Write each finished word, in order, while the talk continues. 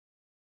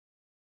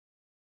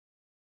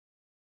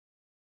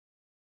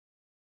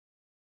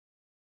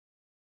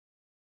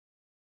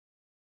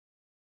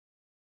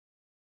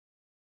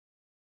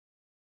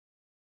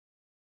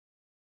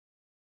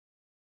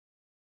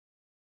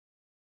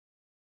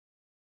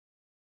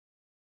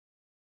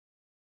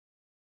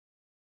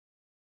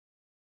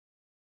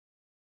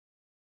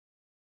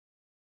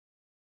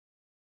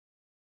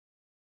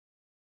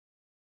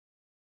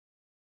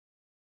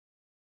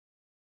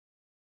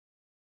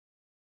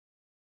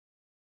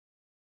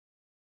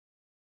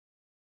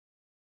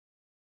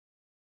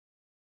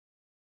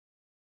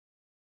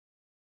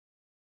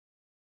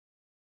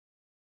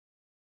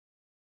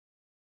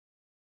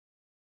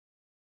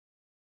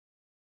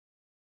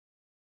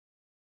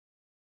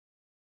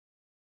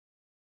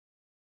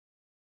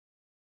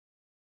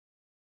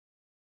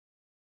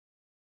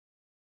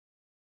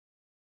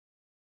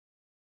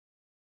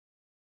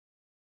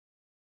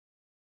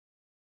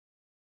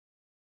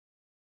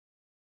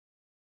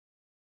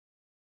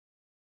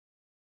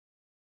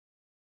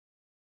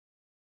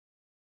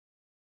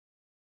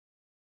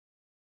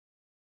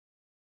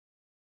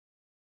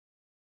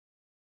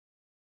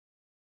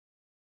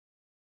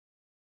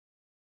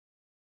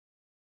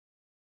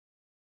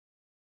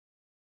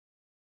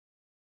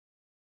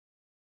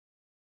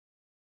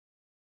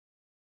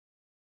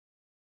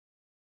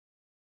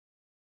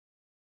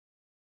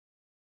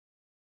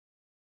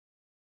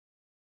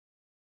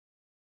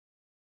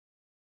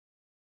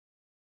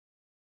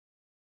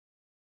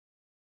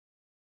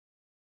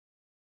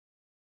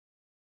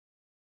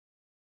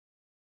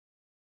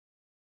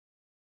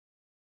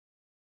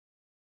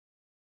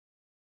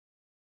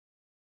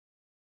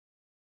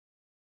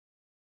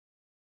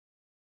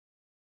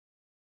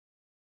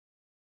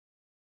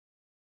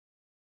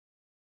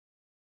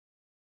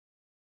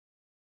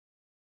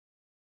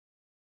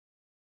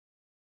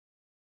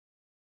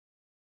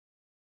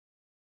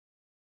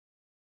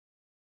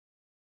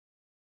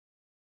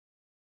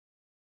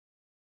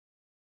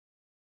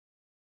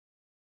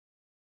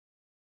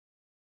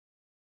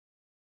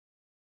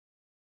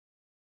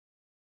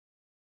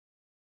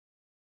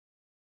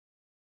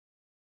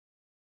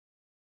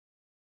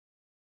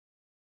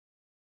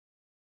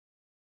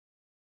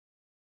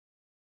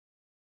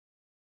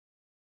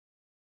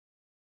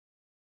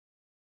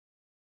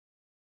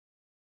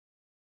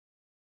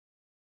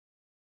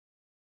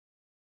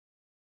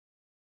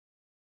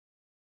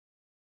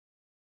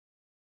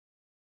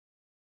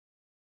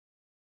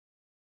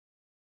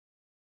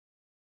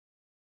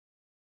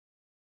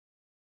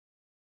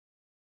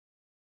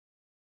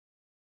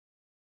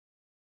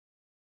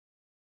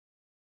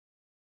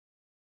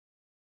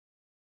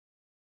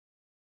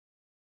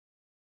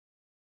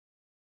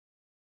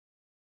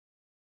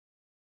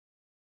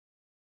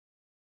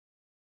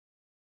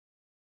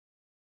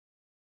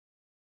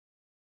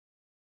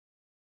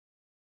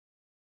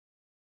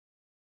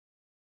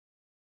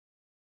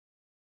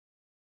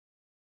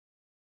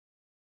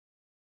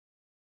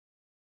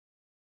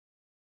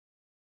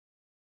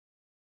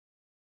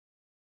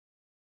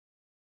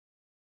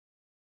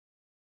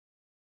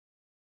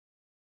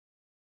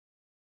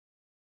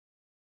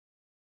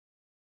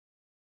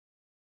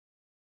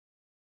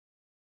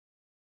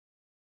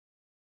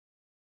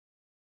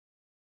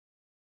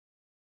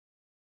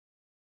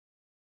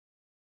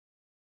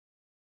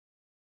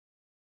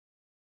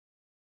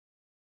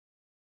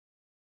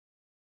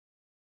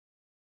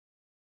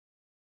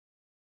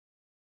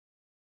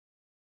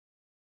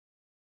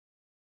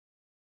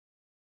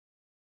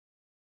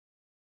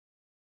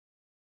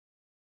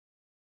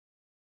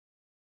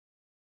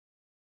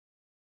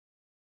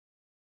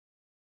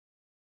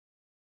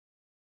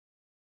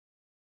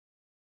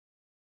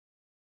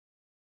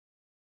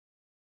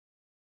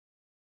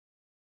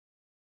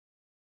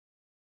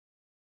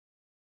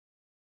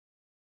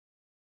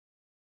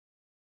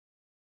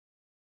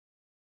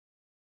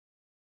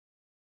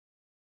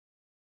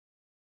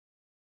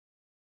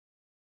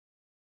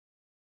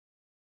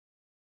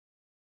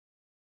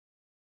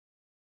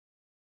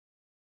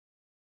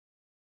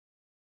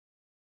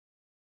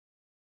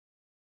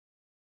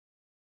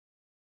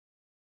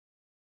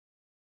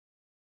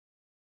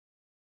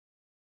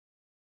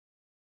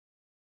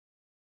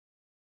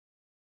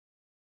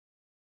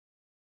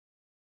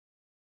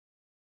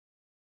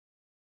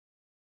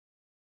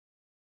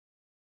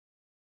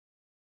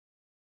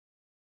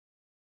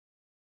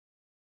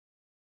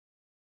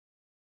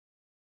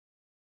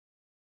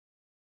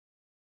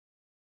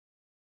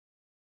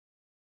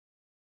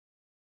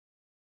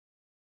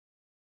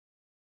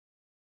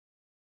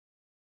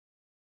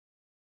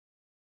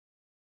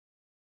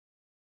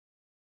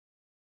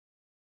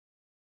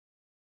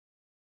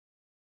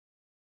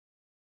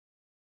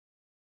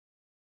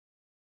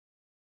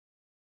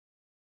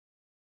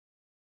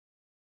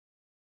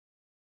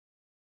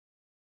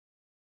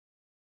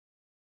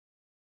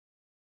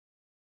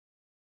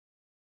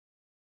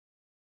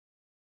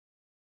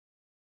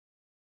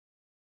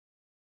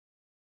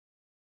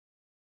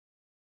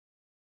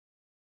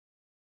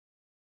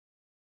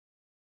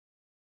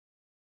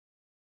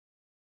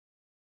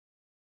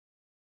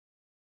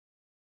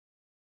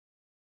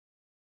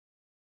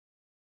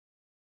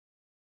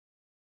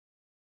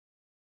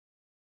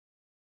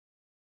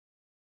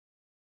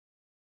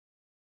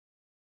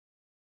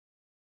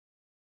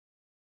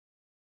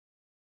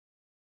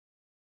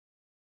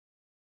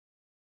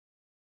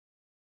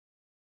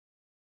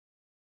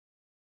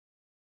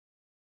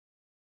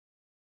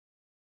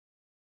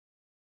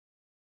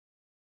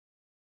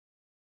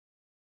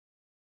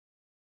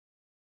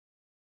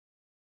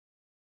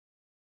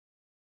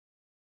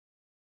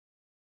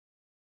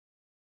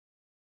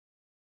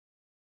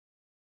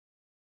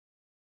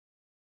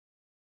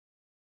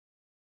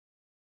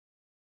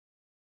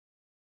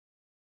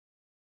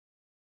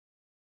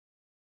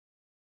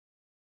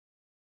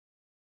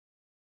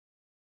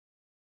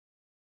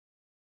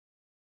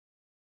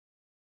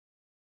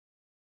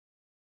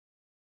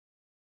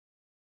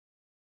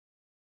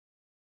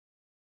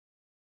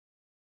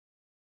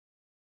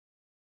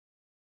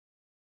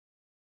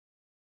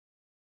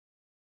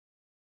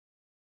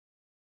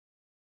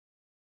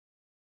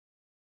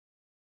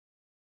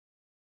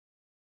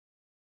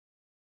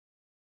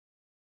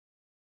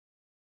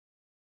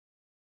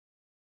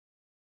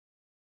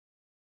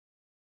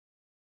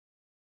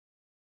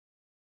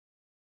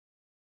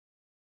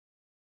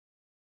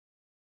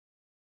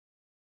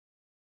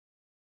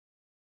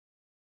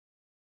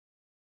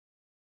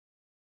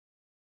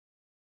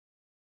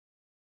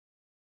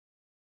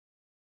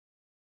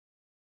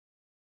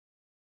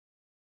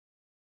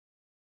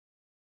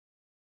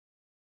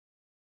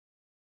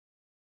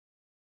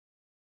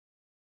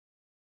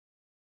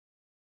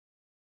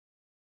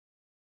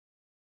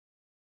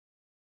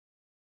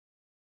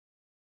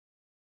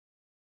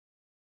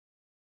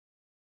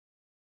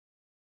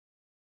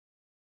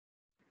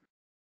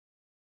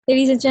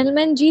Ladies and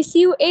gentlemen,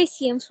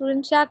 GCU-ACM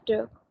student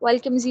chapter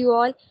welcomes you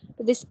all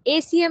to this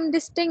ACM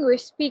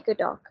Distinguished Speaker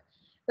Talk,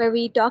 where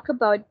we talk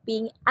about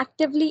being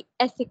actively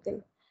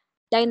ethical,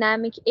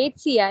 dynamic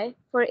HCI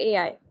for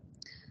AI.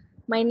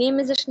 My name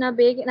is Ashna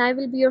Beg and I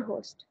will be your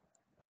host.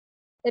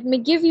 Let me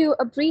give you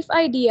a brief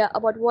idea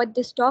about what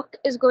this talk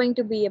is going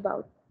to be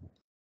about.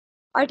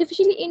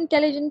 Artificially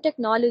intelligent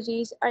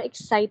technologies are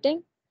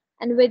exciting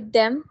and with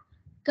them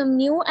come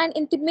new and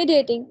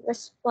intimidating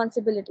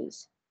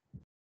responsibilities.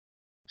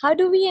 How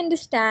do we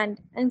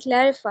understand and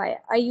clarify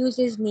our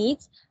users'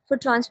 needs for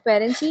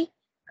transparency,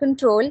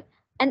 control,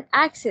 and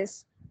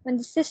access when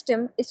the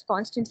system is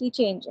constantly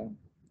changing?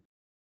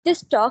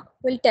 This talk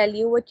will tell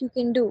you what you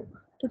can do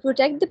to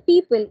protect the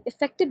people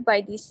affected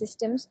by these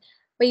systems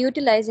by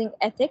utilizing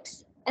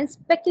ethics and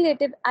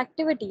speculative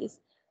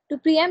activities to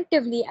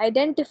preemptively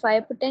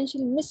identify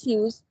potential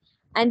misuse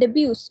and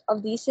abuse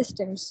of these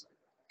systems.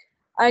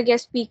 Our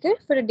guest speaker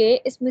for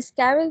today is Ms.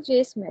 Carol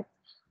J. Smith,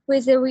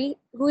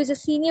 who is a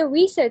senior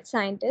research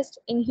scientist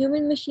in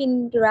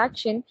human-machine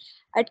interaction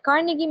at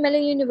Carnegie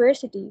Mellon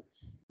University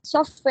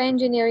Software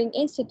Engineering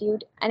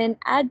Institute and an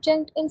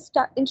adjunct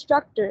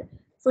instructor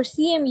for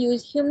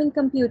CMU's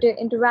Human-Computer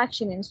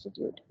Interaction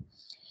Institute.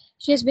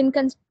 She has been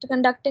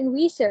conducting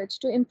research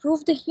to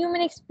improve the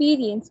human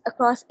experience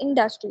across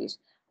industries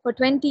for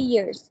 20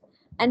 years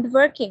and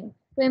working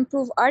to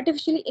improve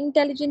artificially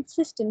intelligent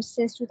systems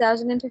since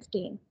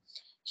 2015.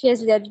 She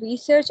has led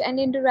research and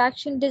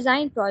interaction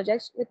design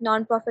projects with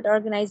nonprofit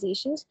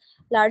organizations,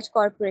 large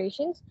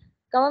corporations,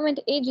 government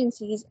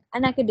agencies,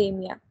 and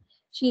academia.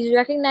 She is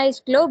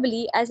recognized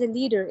globally as a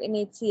leader in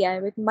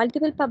HCI with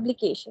multiple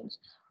publications,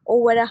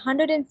 over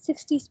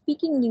 160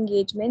 speaking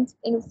engagements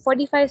in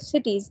 45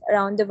 cities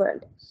around the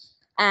world,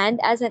 and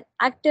as an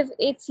active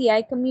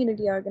HCI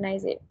community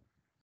organizer.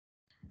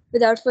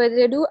 Without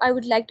further ado, I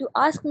would like to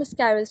ask Ms.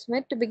 Carol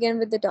Smith to begin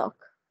with the talk.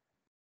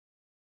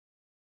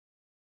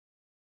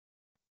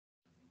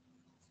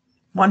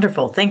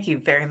 Wonderful. Thank you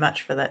very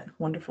much for that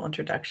wonderful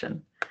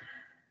introduction.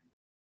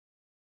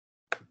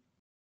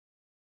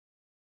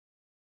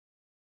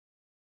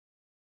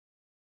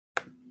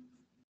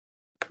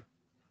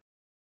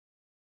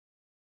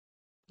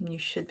 You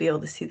should be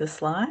able to see the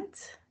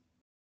slides.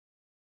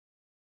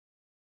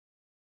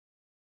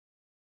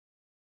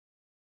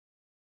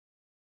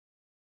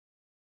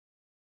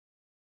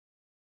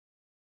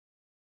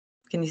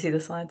 Can you see the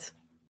slides?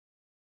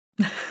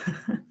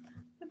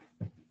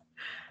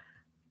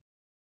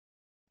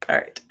 All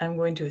right, I'm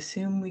going to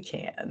assume we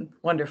can.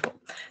 Wonderful.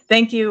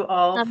 Thank you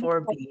all for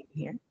being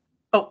here.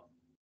 Oh,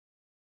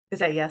 is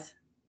that yes?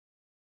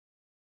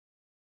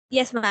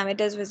 Yes, ma'am,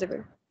 it is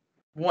visible.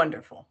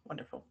 Wonderful,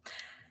 wonderful.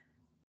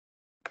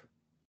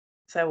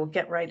 So I will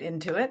get right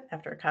into it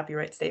after a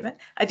copyright statement.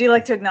 I do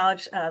like to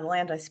acknowledge the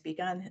land I speak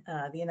on.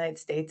 The United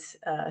States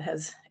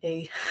has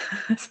a,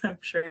 as I'm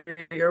sure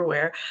you're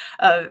aware,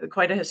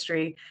 quite a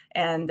history.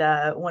 And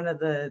one of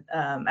the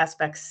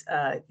aspects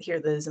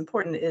here that is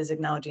important is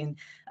acknowledging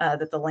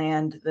that the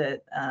land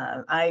that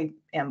I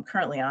am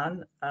currently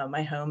on,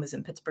 my home is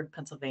in Pittsburgh,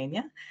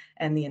 Pennsylvania,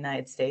 and the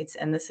United States.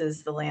 And this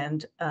is the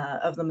land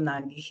of the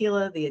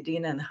Monongahela, the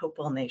Adena, and the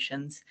Hopewell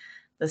Nations,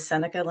 the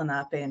Seneca,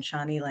 Lenape, and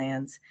Shawnee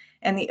lands,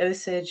 and the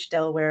Osage,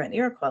 Delaware, and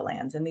Iroquois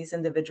lands. And these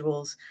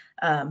individuals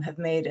have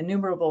made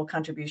innumerable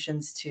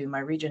contributions to my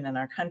region and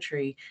our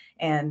country.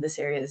 And this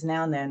area is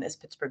now known as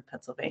Pittsburgh,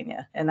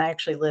 Pennsylvania. And I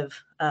actually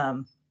live,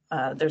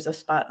 there's a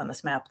spot on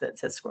this map that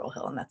says Squirrel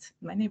Hill, and that's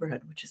my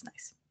neighborhood, which is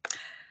nice.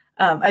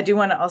 I do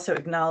want to also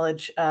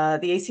acknowledge the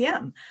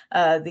ACM.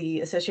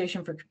 The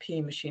Association for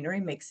Computing Machinery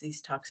makes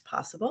these talks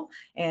possible,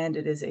 and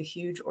it is a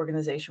huge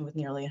organization with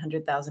nearly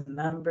 100,000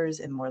 members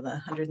in more than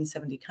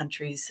 170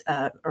 countries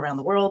around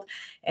the world.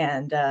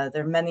 And there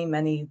are many,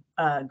 many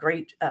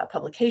great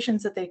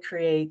publications that they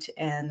create,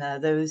 and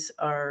those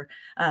are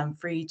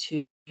free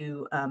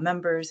to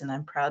members, and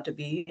I'm proud to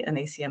be an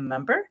ACM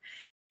member.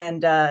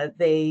 And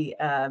they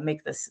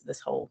make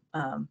this whole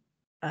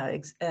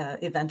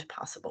event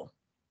possible.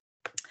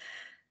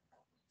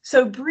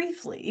 So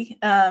briefly,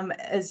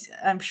 as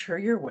I'm sure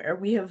you're aware,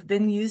 we have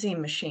been using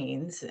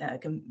machines,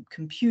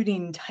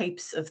 computing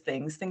types of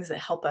things that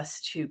help us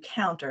to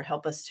count or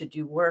help us to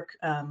do work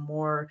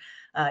more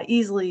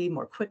easily,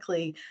 more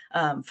quickly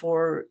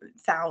for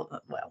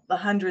the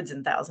hundreds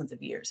and thousands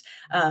of years.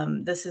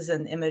 This is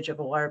an image of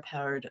a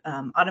wire-powered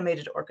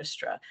automated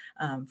orchestra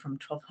from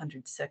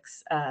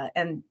 1206.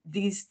 And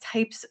these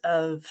types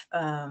of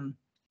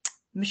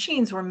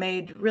machines were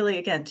made really,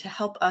 again, to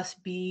help us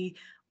be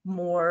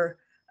more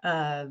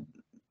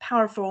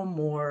powerful,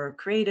 more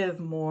creative,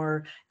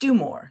 do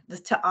more,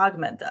 to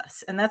augment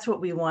us. And that's what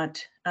we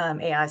want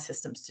AI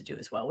systems to do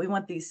as well. We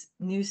want these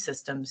new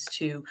systems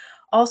to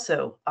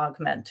also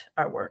augment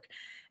our work.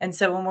 And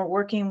so when we're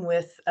working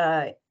with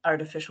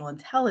artificial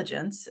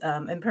intelligence,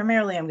 and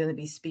primarily I'm going to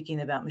be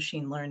speaking about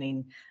machine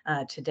learning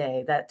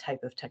today, that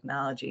type of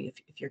technology,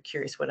 if you're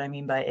curious what I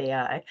mean by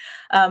AI.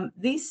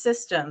 These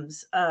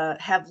systems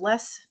have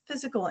less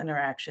physical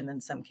interaction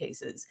in some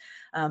cases,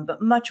 but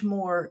much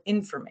more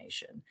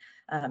information.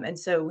 And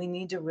so we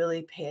need to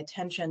really pay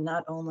attention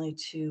not only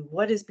to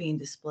what is being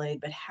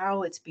displayed, but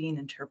how it's being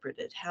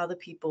interpreted, how the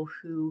people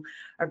who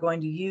are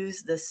going to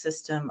use this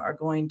system are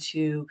going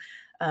to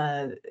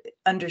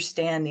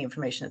understand the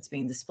information that's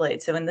being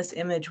displayed. So in this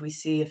image, we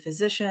see a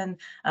physician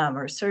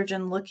or a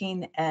surgeon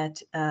looking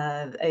at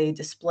a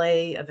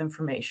display of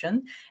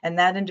information, and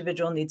that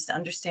individual needs to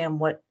understand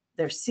what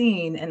they're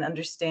seeing and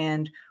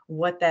understand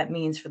what that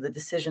means for the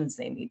decisions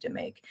they need to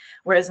make.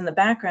 Whereas in the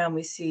background,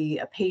 we see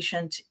a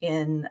patient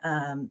in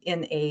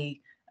a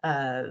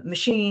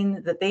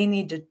machine that they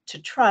need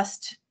to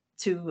trust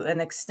to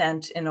an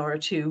extent in order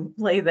to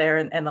lay there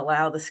and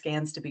allow the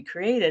scans to be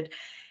created.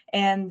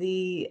 And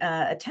the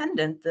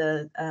attendant,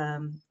 the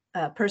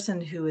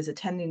person who is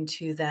attending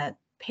to that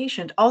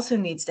patient, also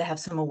needs to have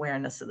some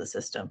awareness of the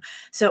system.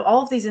 So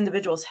all of these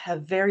individuals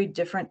have very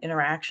different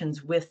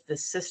interactions with the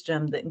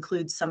system that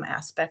includes some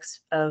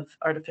aspects of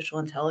artificial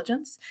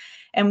intelligence.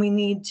 And we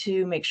need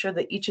to make sure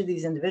that each of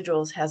these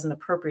individuals has an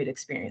appropriate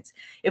experience.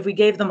 If we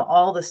gave them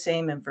all the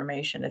same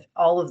information, if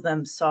all of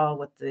them saw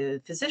what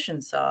the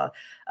physician saw,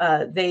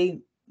 they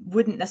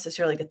wouldn't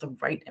necessarily get the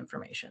right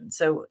information.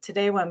 So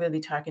today what I'm going to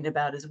be talking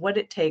about is what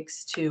it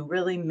takes to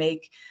really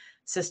make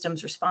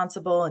systems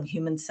responsible and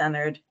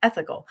human-centered,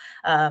 ethical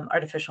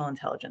artificial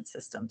intelligence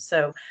systems.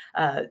 So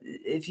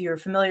if you're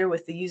familiar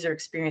with the user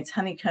experience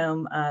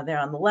honeycomb there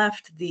on the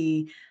left,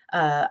 the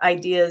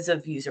ideas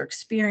of user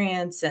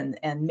experience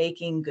and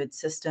making good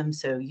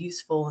systems so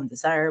useful and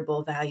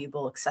desirable,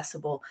 valuable,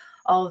 accessible,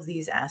 all of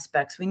these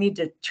aspects, we need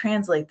to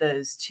translate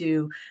those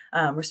to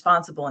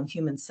responsible and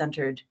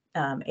human-centered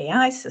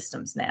AI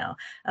systems now.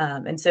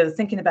 And so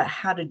thinking about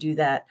how to do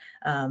that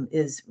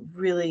is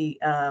really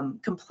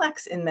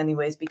complex in many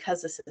ways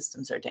because the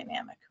systems are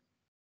dynamic.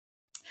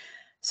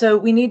 So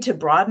we need to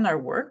broaden our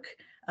work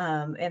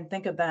and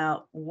think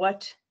about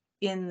what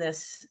in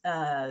this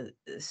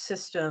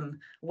system,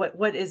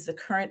 what is the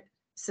current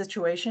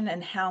situation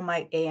and how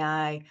might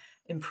AI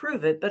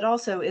improve it, but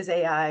also is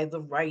AI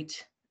the right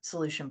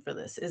solution for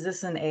this? Is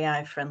this an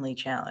AI friendly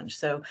challenge?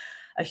 So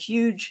a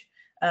huge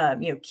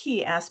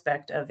key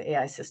aspect of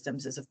AI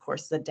systems is, of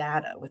course, the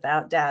data.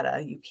 Without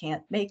data, you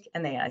can't make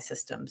an AI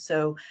system.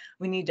 So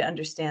we need to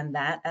understand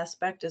that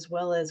aspect as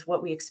well as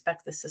what we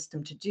expect the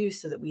system to do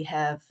so that we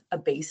have a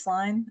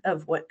baseline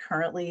of what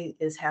currently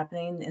is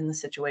happening in the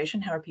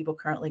situation. How are people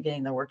currently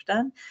getting their work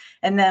done?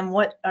 And then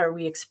what are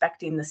we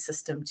expecting the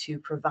system to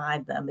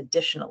provide them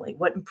additionally?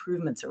 What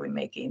improvements are we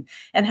making?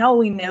 And how will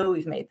we know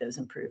we've made those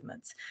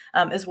improvements?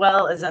 As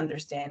well as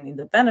understanding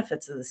the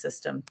benefits of the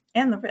system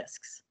and the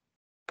risks.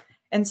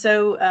 And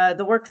so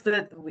the work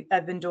that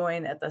I've been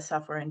doing at the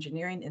Software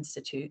Engineering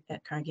Institute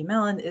at Carnegie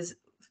Mellon is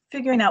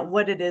figuring out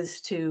what it is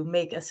to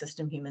make a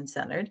system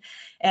human-centered.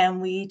 And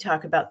we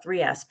talk about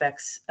three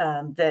aspects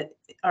that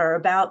are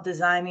about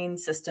designing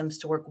systems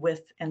to work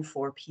with and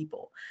for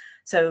people.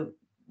 So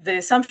the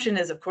assumption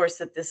is, of course,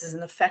 that this is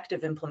an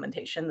effective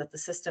implementation, that the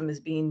system is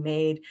being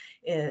made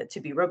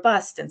to be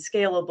robust and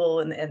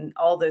scalable and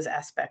all those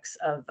aspects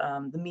of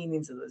the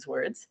meanings of those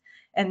words,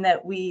 and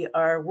that we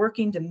are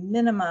working to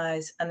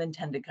minimize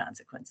unintended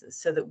consequences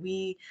so that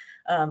we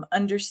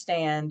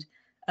understand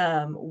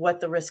what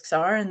the risks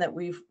are and that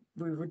we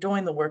were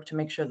doing the work to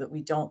make sure that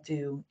we don't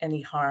do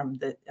any harm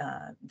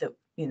that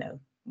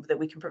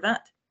we can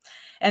prevent.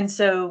 And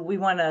so we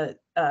want to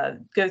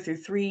go through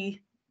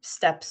three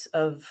steps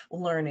of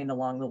learning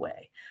along the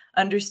way: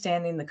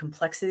 understanding the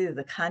complexity of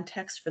the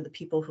context for the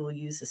people who will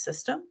use the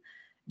system,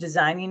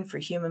 designing for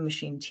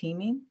human-machine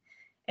teaming,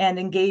 and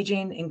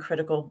engaging in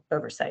critical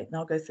oversight. And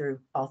I'll go through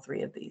all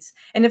three of these.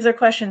 And if there are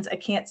questions, I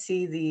can't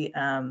see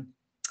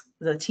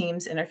the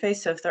Teams interface.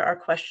 So if there are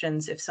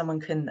questions, if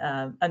someone can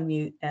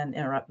unmute and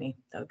interrupt me,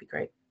 that would be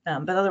great.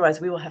 But otherwise,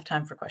 we will have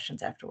time for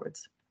questions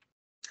afterwards.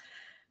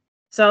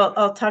 So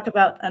I'll talk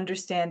about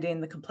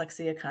understanding the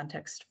complexity of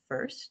context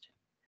first.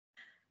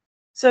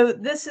 So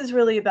this is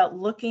really about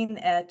looking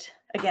at,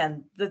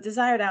 again, the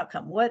desired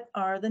outcome. What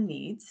are the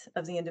needs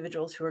of the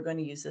individuals who are going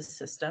to use this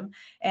system?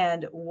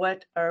 And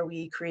what are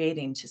we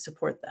creating to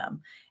support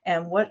them?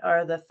 And what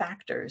are the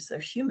factors, the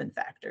human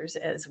factors,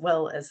 as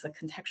well as the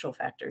contextual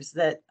factors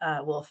that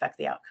will affect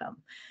the outcome?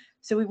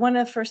 So we want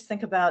to first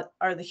think about,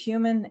 are the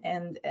human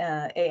and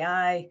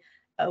AI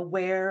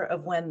aware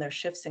of when there are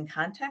shifts in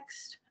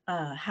context?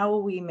 How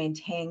will we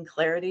maintain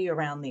clarity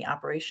around the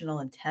operational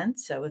intent?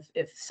 So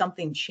if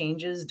something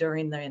changes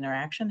during the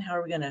interaction, how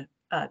are we going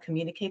to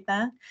communicate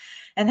that?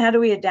 And how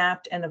do we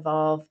adapt and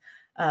evolve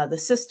the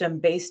system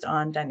based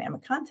on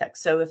dynamic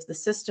context? So if the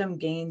system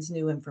gains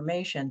new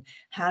information,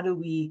 how do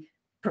we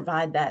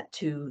provide that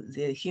to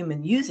the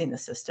human using the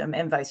system,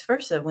 and vice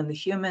versa? When the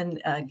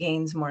human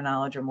gains more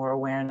knowledge or more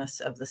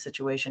awareness of the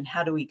situation,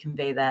 how do we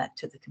convey that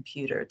to the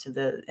computer, to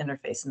the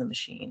interface in the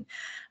machine?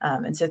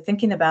 And so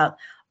thinking about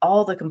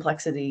all the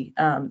complexity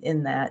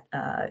in that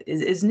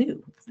is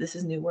new. This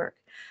is new work.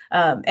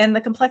 And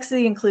the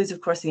complexity includes,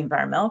 of course, the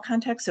environmental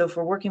context. So if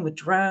we're working with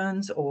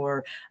drones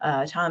or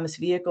autonomous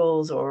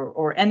vehicles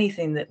or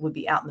anything that would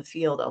be out in the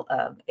field,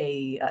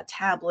 a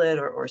tablet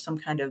or some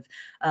kind of,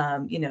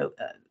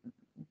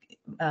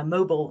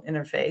 mobile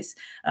interface,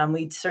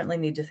 we certainly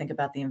need to think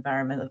about the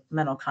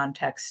environmental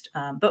context,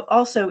 but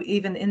also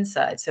even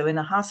inside. So in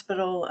a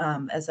hospital,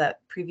 as that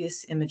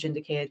previous image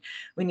indicated,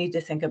 we need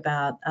to think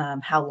about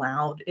how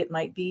loud it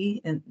might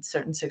be in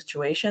certain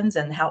situations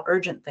and how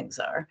urgent things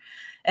are.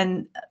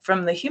 And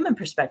from the human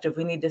perspective,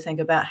 we need to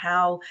think about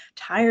how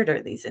tired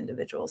are these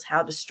individuals?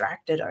 How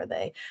distracted are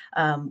they?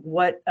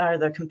 What are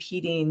the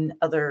competing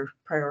other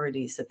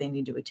priorities that they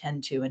need to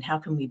attend to? And how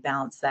can we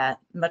balance that,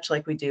 much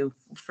like we do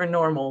for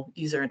normal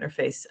user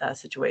interface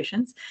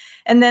situations?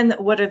 And then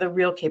what are the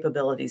real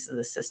capabilities of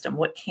the system?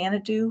 What can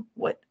it do?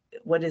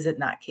 What is it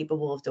not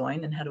capable of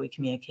doing, and how do we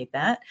communicate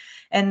that?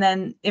 And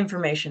then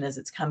information as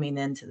it's coming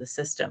into the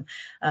system.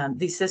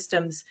 These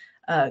systems,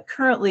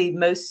 currently,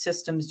 most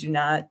systems do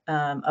not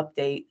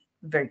update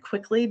very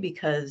quickly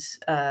because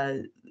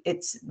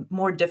it's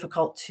more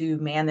difficult to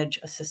manage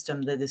a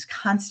system that is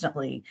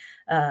constantly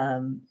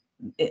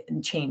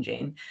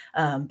changing.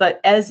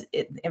 But as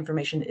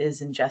information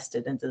is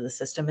ingested into the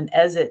system and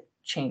as it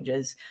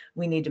changes,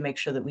 we need to make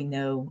sure that we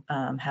know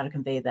how to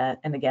convey that.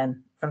 And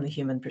again, from the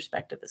human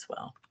perspective as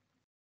well.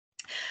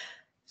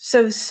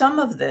 So some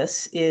of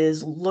this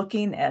is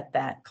looking at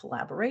that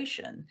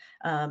collaboration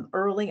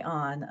early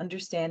on,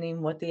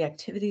 understanding what the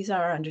activities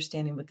are,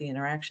 understanding what the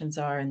interactions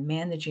are, and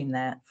managing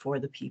that for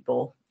the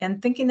people,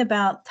 and thinking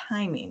about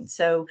timing.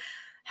 So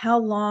how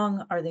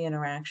long are the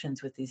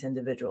interactions with these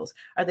individuals?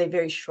 Are they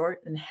very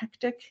short and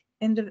hectic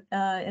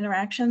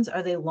interactions?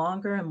 Are they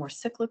longer and more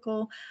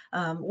cyclical?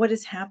 What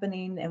is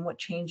happening and what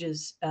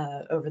changes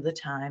over the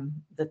time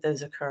that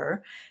those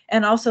occur?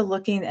 And also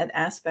looking at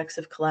aspects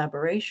of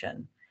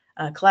collaboration.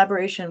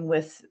 Collaboration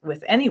with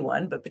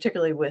anyone, but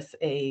particularly with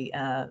a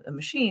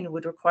machine,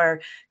 would require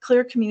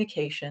clear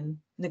communication,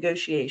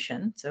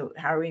 negotiation. So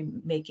how are we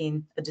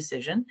making a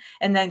decision?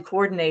 And then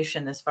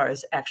coordination as far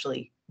as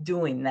actually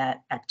doing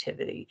that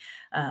activity.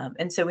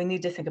 And so we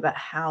need to think about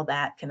how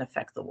that can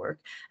affect the work.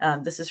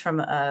 This is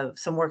from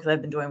some work that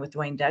I've been doing with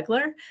Dwayne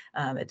Degler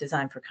at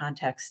Design for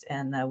Context.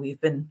 And we've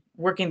been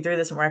working through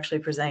this, and we're actually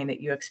presenting at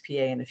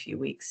UXPA in a few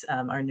weeks,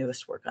 our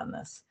newest work on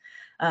this.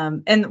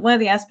 And one of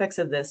the aspects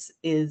of this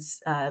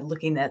is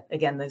looking at,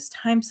 again, those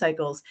time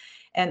cycles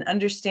and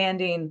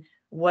understanding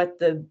what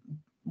the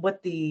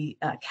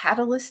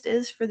catalyst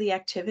is for the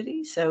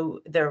activity. So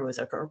there was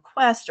a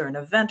request or an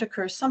event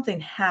occurs, something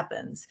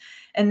happens.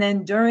 And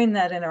then during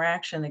that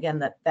interaction, again,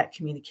 that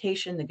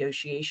communication,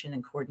 negotiation,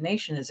 and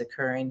coordination is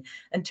occurring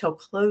until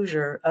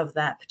closure of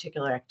that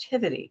particular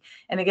activity.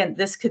 And again,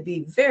 this could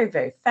be very,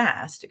 very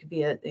fast. It could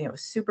be a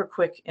super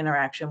quick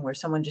interaction where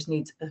someone just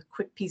needs a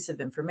quick piece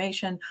of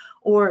information,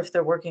 or if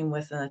they're working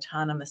with an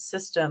autonomous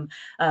system,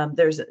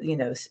 there's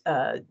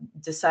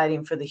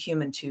deciding for the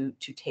human to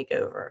take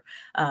over.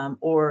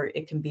 Or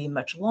it can be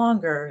much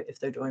longer if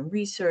they're doing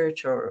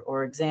research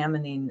or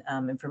examining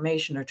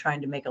information or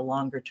trying to make a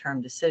longer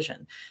term decision.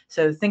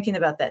 So thinking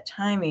about that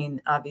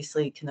timing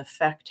obviously can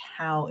affect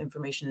how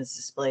information is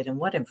displayed and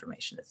what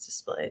information is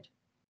displayed.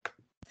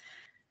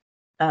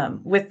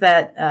 With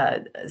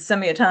that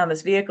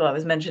semi-autonomous vehicle I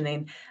was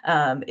mentioning,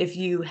 if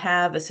you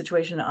have a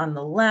situation on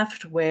the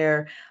left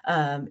where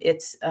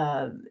it's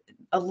a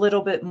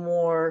little bit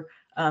more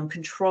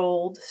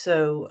controlled.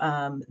 So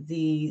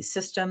the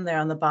system there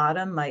on the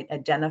bottom might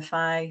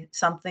identify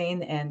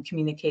something and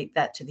communicate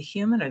that to the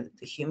human, or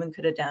the human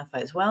could identify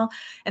as well.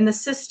 And the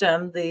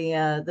system,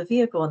 the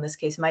vehicle in this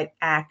case, might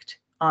act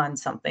on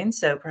something.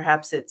 So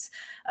perhaps it's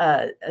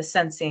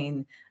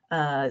sensing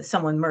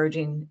someone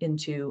merging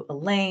into a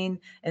lane.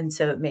 And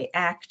so it may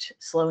act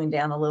slowing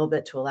down a little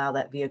bit to allow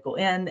that vehicle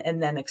in,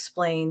 and then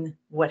explain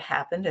what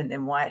happened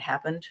and why it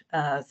happened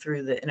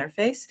through the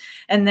interface.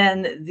 And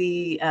then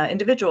the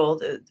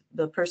individual,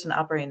 the person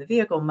operating the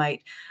vehicle,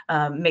 might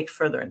make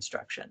further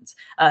instructions.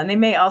 And they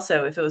may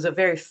also, if it was a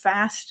very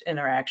fast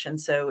interaction,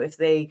 so if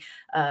they,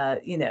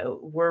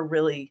 were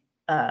really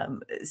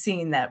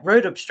seeing that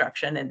road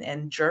obstruction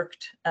and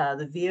jerked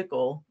the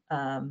vehicle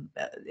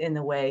in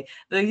a way,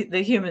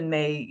 the human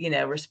may,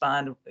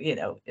 respond,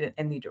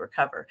 and need to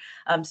recover.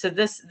 So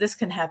this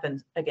can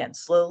happen, again,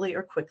 slowly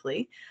or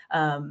quickly.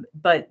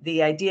 But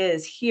the idea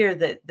is here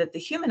that the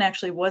human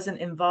actually wasn't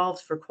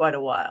involved for quite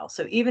a while.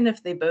 So even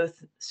if they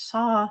both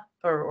saw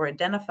or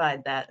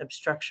identified that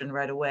obstruction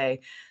right away,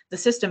 the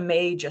system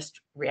may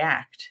just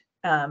react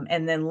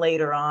and then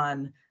later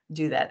on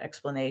do that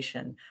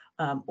explanation.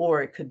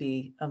 Or it could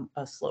be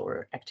a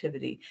slower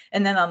activity.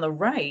 And then on the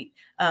right,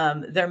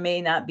 there may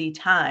not be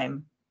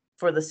time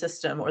for the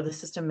system, or the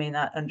system may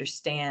not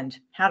understand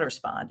how to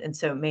respond. And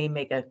so it may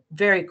make a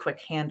very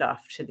quick handoff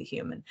to the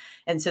human.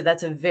 And so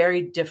that's a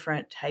very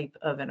different type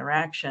of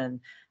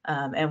interaction,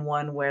 and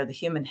one where the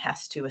human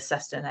has to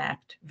assess and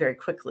act very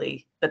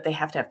quickly, but they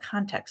have to have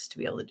context to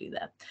be able to do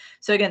that.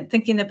 So again,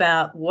 thinking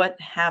about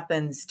what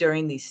happens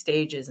during these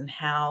stages and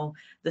how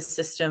the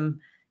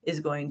system is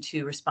going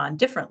to respond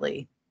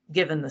differently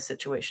given the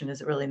situation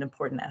is really an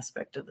important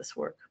aspect of this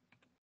work.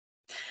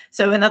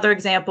 So another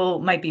example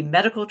might be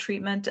medical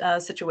treatment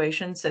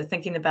situations. So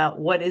thinking about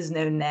what is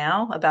known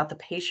now about the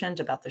patient,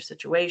 about their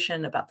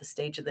situation, about the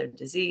stage of their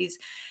disease,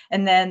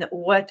 and then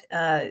what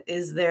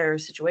is their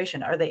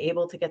situation? Are they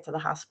able to get to the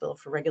hospital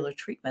for regular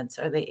treatments?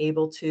 Are they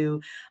able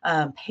to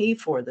pay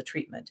for the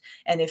treatment?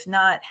 And if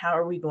not, how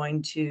are we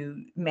going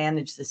to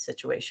manage this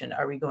situation?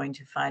 Are we going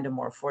to find a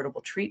more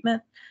affordable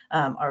treatment?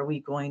 Are we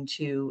going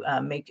to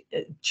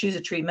choose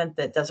a treatment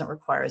that doesn't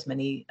require as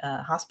many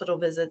hospital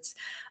visits?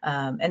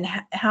 And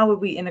how would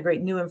we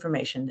integrate new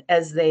information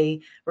as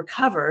they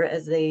recover,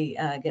 as they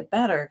get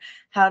better?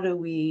 How do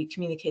we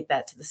communicate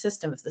that to the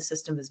system if the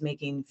system is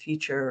making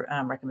future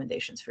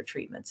recommendations for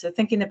treatment? So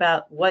thinking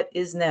about what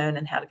is known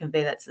and how to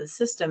convey that to the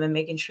system, and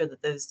making sure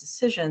that those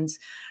decisions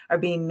are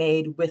being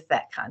made with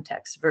that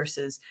context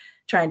versus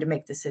trying to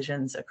make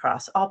decisions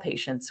across all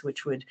patients,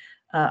 which would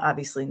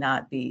obviously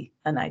not be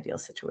an ideal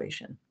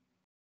situation.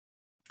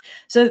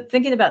 So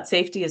thinking about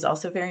safety is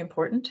also very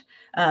important.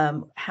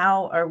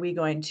 How are we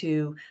going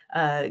to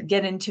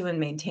get into and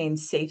maintain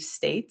safe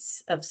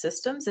states of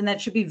systems? And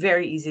that should be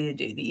very easy to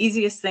do. The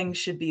easiest thing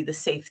should be the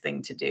safe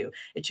thing to do.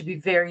 It should be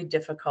very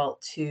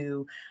difficult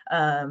to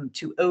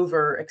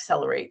over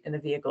accelerate in a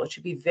vehicle. It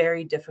should be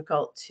very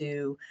difficult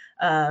to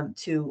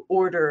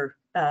order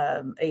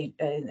an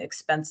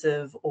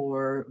expensive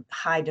or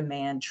high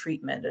demand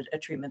treatment, a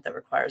treatment that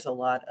requires a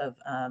lot of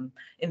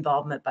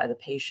involvement by the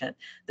patient.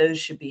 Those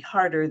should be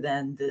harder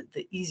than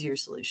the easier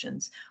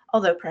solutions,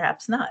 although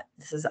perhaps not.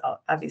 This is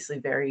obviously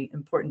very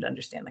important to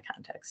understand the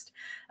context.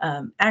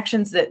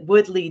 Actions that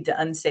would lead to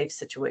unsafe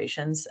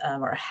situations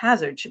or a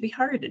hazard should be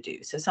harder to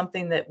do. So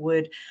something that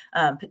would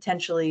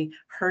potentially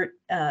hurt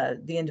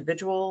the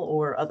individual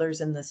or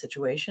others in the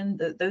situation,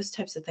 those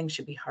types of things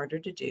should be harder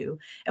to do.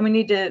 And we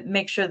need to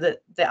make sure that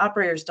the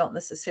operators don't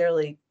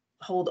necessarily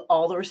hold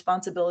all the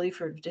responsibility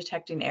for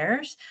detecting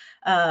errors,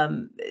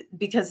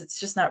 because it's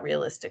just not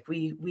realistic.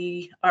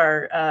 We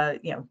are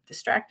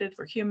distracted.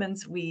 We're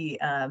humans. We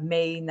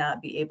may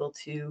not be able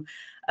to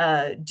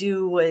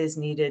do what is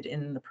needed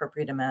in an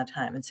appropriate amount of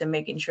time. And so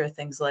making sure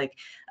things like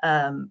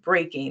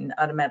braking,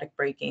 automatic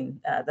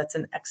braking, that's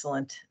an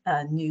excellent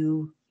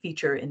new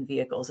feature in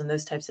vehicles, and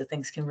those types of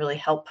things can really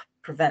help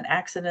prevent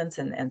accidents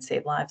and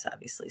save lives,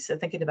 obviously. So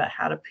thinking about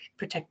how to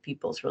protect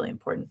people is really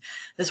important.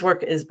 This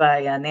work is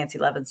by Nancy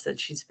Levinson.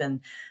 She's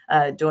been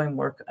doing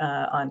work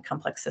on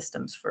complex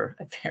systems for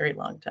a very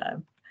long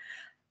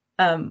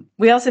time.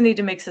 We also need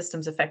to make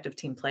systems effective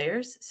team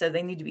players. So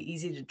they need to be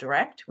easy to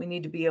direct. We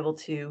need to be able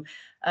to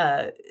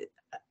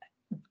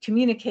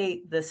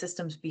communicate the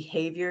system's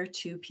behavior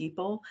to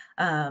people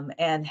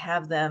and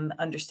have them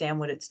understand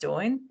what it's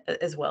doing,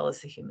 as well as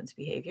the human's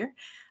behavior.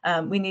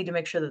 We need to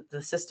make sure that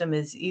the system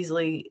is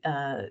easily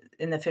and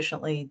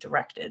efficiently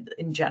directed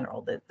in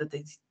general, that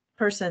the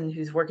person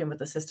who's working with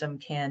the system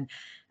can,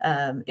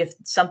 if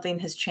something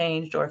has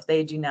changed or if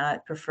they do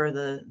not prefer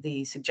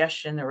the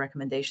suggestion or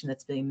recommendation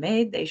that's being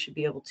made, they should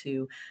be able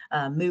to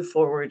move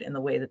forward in the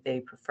way that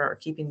they prefer,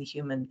 keeping the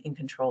human in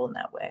control in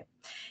that way.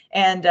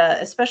 And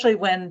especially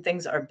when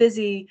things are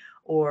busy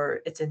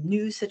or it's a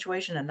new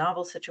situation, a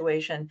novel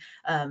situation,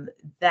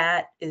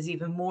 that is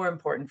even more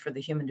important for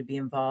the human to be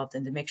involved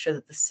and to make sure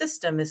that the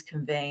system is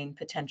conveying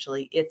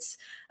potentially its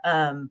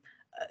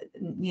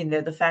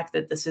the fact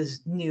that this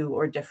is new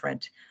or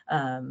different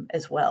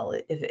as well,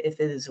 if it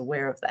is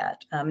aware of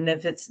that. And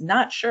if it's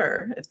not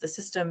sure, if the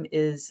system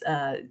is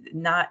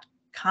not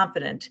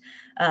confident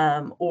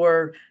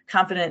or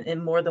confident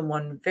in more than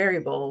one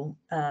variable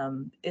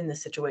in the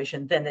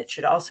situation, then it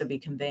should also be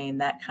conveying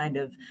that kind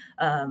of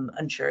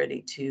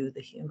unsurety to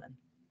the human.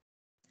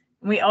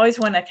 We always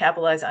want to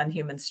capitalize on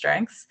human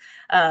strengths.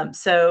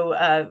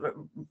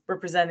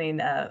 Representing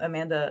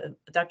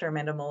Dr.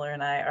 Amanda Muller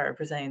and I are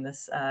presenting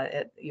this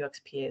at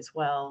UXPA as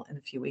well in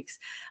a few weeks.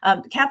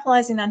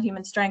 Capitalizing on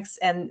human strengths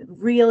and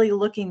really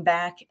looking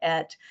back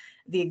at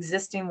the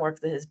existing work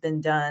that has been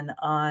done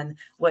on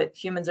what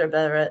humans are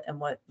better at and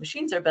what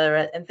machines are better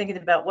at, and thinking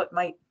about what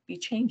might be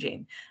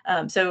changing.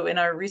 So in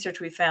our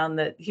research, we found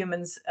that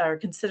humans are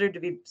considered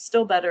to be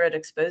still better at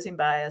exposing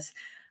bias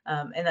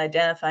and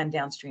identifying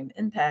downstream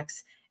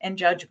impacts and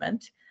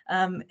judgment.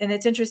 And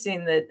it's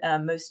interesting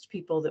that most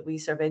people that we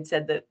surveyed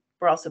said that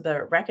we're also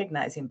better at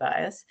recognizing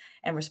bias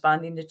and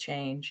responding to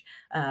change,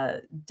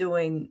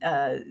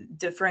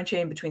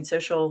 differentiating between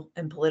social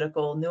and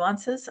political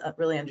nuances,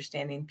 really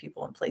understanding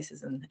people and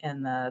places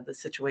and the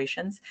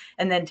situations,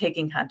 and then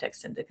taking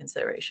context into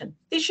consideration.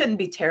 These shouldn't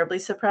be terribly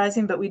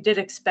surprising, but we did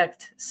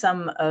expect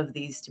some of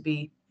these to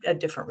be a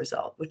different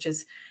result, which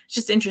is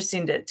just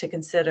interesting to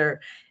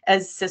consider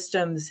as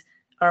systems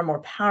are more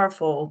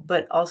powerful,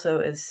 but also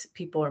as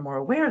people are more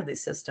aware of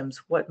these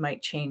systems, what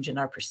might change in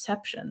our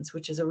perceptions,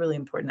 which is a really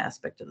important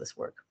aspect of this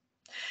work.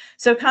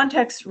 So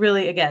context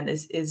really, again,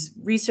 is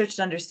research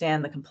to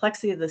understand the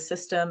complexity of the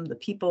system, the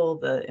people,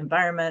 the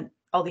environment,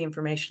 all the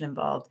information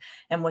involved,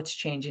 and what's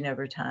changing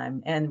over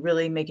time, and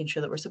really making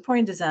sure that we're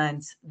supporting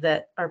designs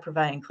that are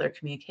providing clear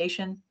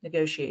communication,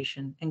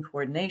 negotiation, and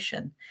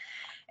coordination.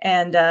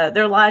 And there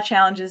are a lot of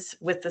challenges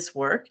with this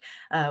work.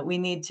 We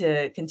need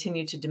to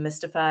continue to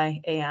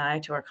demystify AI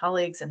to our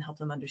colleagues and help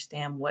them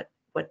understand what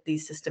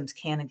these systems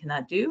can and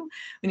cannot do.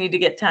 We need to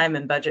get time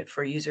and budget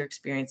for user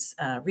experience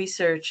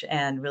research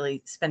and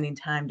really spending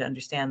time to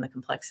understand the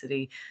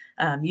complexity,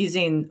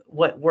 using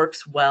what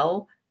works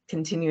well,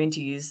 continuing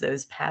to use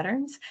those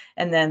patterns,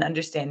 and then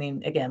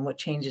understanding, again, what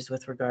changes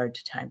with regard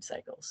to time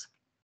cycles.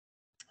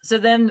 So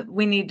then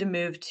we need to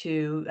move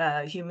to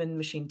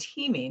human-machine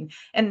teaming,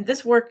 and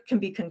this work can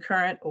be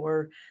concurrent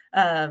or,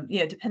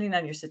 depending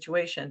on your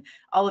situation.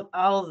 All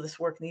of this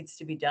work needs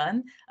to be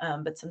done,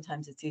 but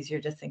sometimes it's easier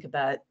to think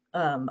about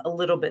a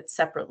little bit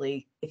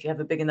separately. If you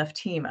have a big enough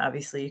team,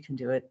 obviously you can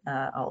do it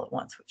all at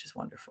once, which is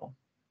wonderful.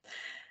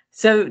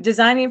 So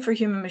designing for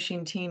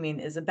human-machine teaming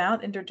is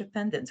about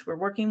interdependence. We're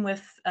working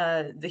with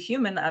the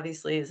human,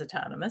 obviously, is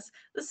autonomous.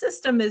 The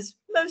system is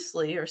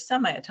mostly or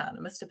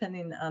semi-autonomous,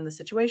 depending on the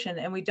situation.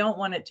 And we don't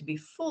want it to be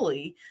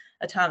fully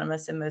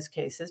autonomous in most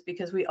cases,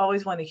 because we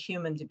always want a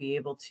human to be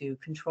able to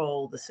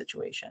control the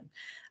situation.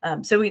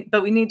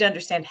 But we need to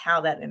understand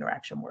how that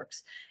interaction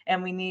works.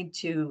 And we need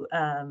to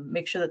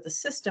make sure that the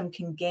system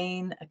can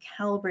gain a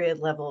calibrated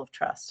level of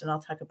trust. And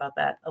I'll talk about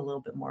that a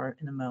little bit more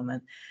in a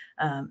moment.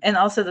 And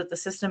also that the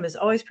system is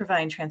always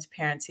providing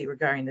transparency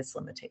regarding its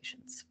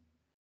limitations.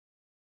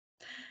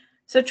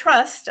 So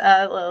trust,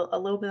 a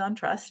little bit on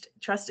trust.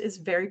 Trust is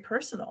very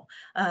personal.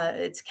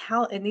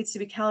 It needs to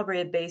be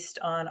calibrated based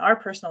on our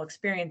personal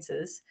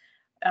experiences,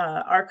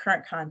 our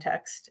current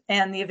context,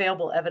 and the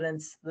available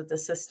evidence that the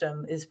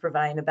system is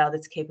providing about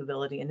its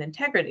capability and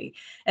integrity.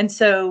 And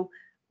so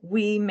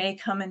we may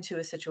come into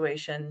a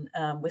situation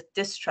with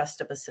distrust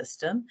of a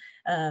system,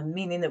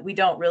 meaning that we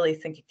don't really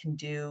think it can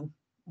do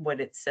what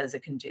it says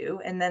it can do.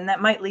 And then that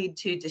might lead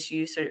to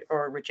disuse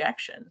or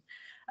rejection.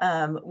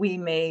 We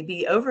may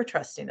be over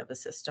trusting of a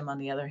system, on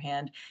the other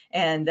hand,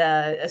 and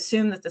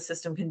assume that the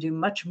system can do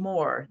much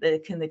more, that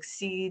it can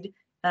exceed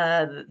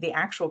the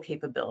actual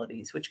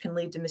capabilities, which can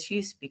lead to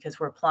misuse because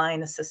we're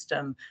applying a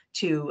system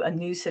to a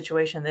new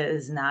situation that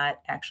is not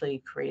actually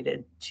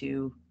created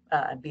to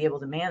be able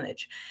to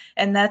manage.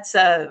 And that's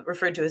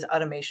referred to as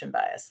automation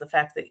bias, the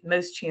fact that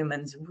most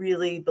humans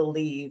really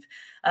believe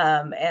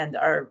and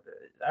are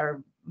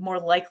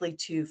more likely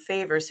to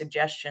favor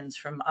suggestions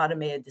from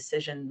automated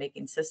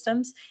decision-making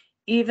systems,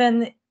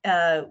 even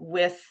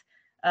with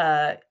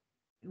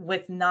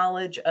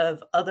knowledge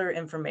of other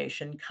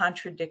information,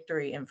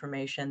 contradictory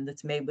information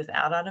that's made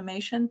without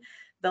automation.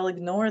 They'll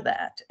ignore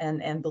that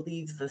and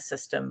believe the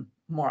system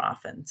more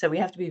often. So we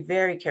have to be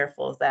very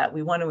careful of that.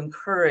 We want to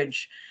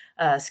encourage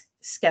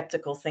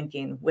skeptical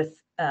thinking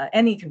with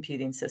any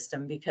computing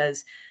system,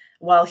 because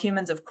while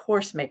humans, of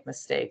course, make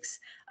mistakes,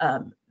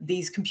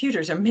 these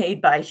computers are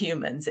made by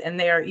humans, and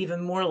they are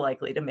even more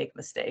likely to make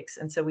mistakes.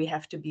 And so we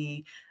have to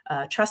be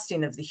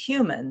trusting of the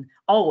human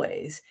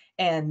always,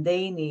 and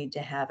they need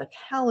to have a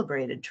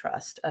calibrated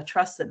trust, a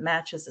trust that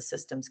matches the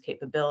system's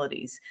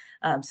capabilities,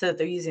 so that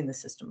they're using the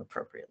system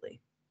appropriately.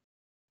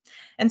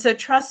 And so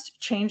trust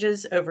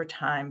changes over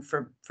time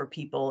for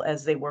people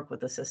as they work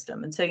with the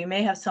system. And so you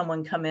may have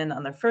someone come in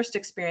on their first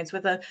experience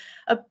with a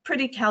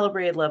pretty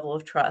calibrated level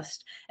of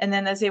trust. And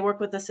then as they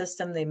work with the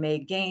system, they may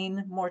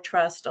gain more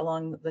trust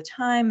along the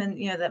time. And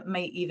that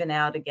may even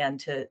out again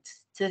to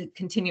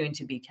continuing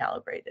to be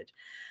calibrated.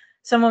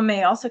 Someone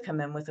may also come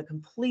in with a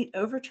complete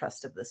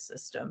overtrust of the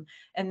system,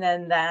 and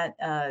then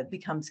that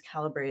becomes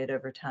calibrated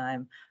over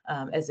time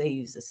as they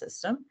use the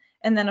system.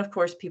 And then, of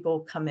course,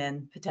 people come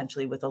in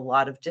potentially with a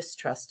lot of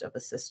distrust of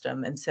a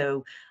system. And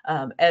so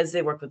as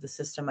they work with the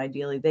system,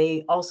 ideally,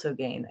 they also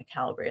gain a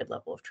calibrated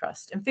level of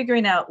trust. And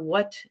figuring out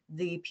what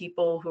the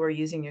people who are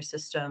using your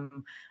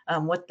system,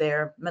 what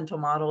their mental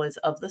model is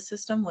of the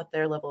system, what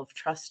their level of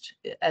trust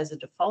as a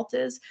default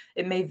is.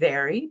 It may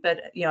vary,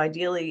 but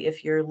ideally,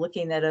 if you're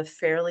looking at a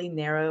fairly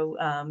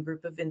narrow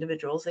group of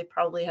individuals, they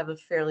probably have a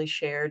fairly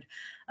shared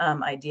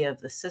idea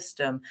of the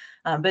system.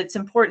 But it's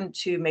important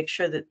to make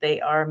sure that they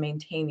are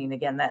maintaining,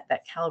 again,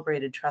 that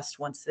calibrated trust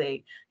once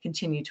they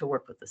continue to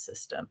work with the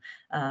system.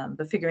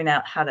 But figuring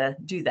out how to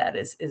do that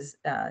is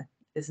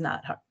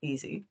not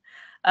easy.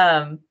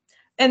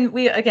 And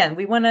we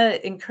want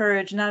to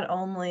encourage not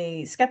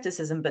only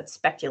skepticism, but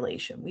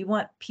speculation. We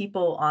want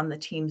people on the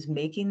teams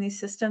making these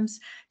systems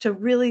to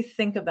really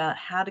think about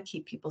how to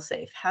keep people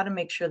safe, how to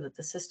make sure that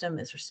the system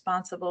is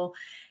responsible,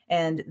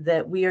 and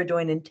that we are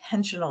doing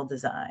intentional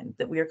design,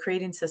 that we are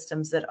creating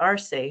systems that are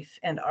safe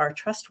and are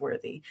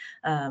trustworthy,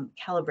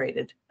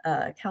 calibratedly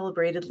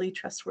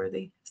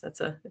trustworthy,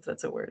 if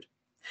that's a word.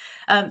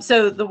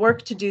 So the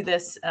work to do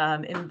this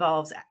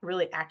involves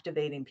really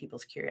activating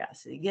people's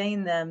curiosity,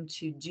 getting them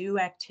to do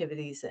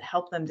activities that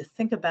help them to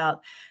think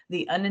about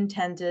the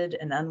unintended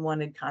and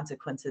unwanted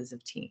consequences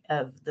of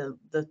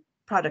the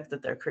product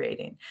that they're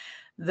creating.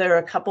 There are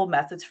a couple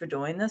methods for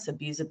doing this: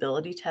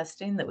 abusability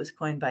testing that was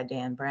coined by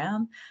Dan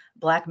Brown,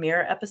 Black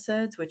Mirror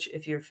episodes, which,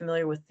 if you're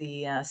familiar with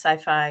the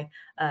sci-fi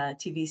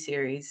TV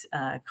series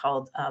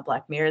called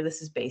Black Mirror,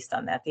 this is based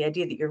on that. The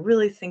idea that you're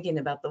really thinking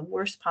about the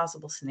worst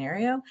possible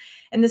scenario.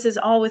 And this is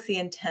all with the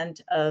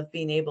intent of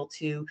being able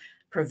to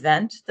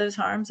prevent those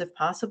harms if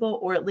possible,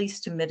 or at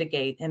least to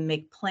mitigate and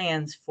make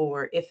plans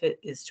for if it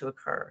is to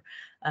occur.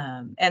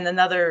 And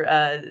another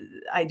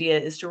idea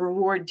is to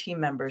reward team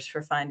members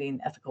for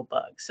finding ethical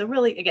bugs. So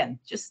really, again,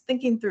 just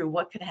thinking through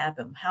what could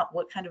happen,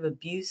 what kind of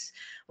abuse,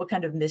 what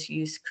kind of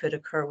misuse could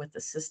occur with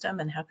the system,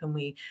 and how can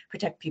we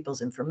protect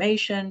people's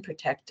information,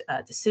 protect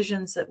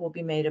decisions that will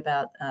be made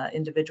about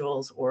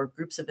individuals or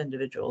groups of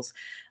individuals,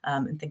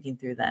 and thinking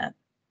through that.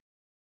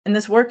 And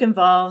this work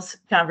involves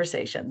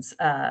conversations,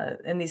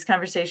 and these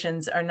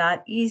conversations are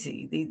not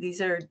easy.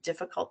 These are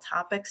difficult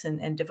topics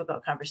and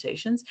difficult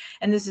conversations,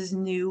 and this is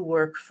new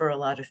work for a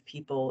lot of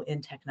people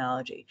in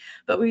technology.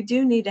 But we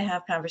do need to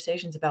have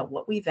conversations about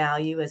what we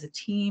value as a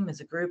team, as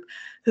a group,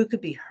 who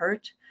could be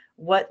hurt,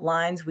 what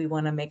lines we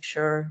want to make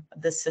sure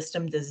the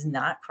system does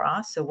not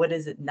cross. So what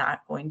is it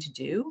not going to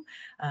do?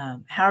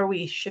 How are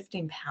we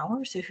shifting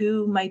power? So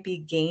who might be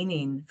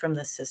gaining from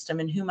the system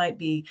and who might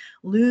be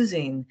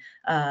losing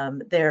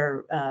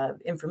their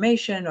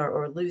information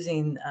or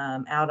losing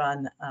out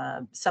on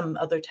some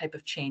other type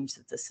of change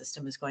that the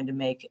system is going to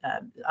make.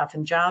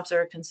 Often jobs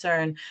are a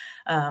concern,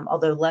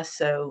 although less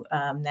so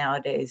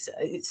nowadays,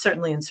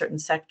 certainly in certain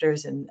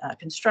sectors in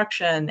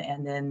construction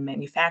and in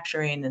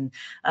manufacturing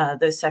and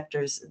those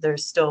sectors,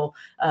 there's still,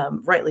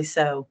 rightly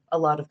so, a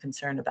lot of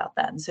concern about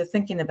that. And so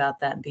thinking about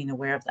that and being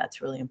aware of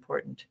that's really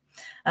important.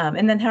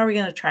 And then how are we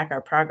going to track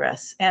our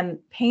progress? And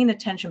paying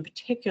attention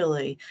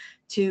particularly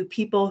to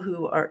people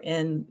who are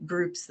in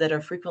groups that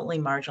are frequently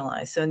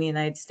marginalized. So in the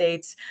United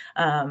States,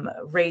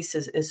 race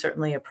is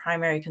certainly a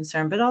primary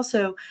concern, but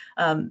also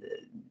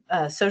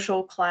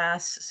social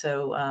class,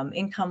 so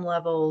income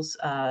levels,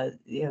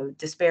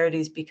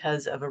 disparities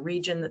because of a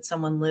region that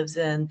someone lives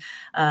in,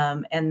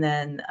 and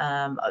then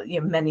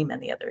many,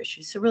 many other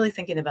issues. So really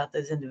thinking about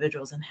those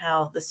individuals and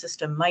how the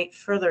system might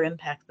further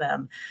impact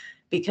them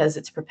because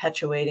it's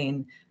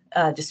perpetuating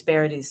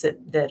disparities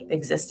that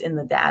exist in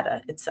the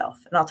data itself.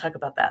 And I'll talk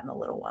about that in a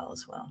little while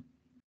as well.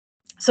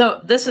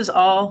 So this is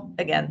all,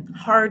 again,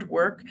 hard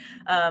work.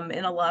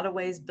 In a lot of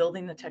ways,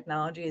 building the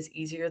technology is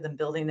easier than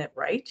building it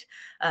right.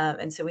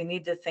 And so we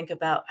need to think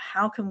about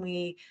how can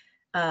we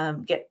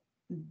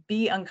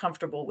be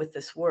uncomfortable with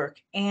this work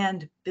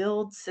and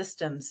build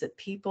systems that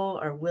people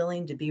are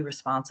willing to be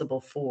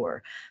responsible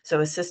for. So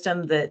a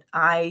system that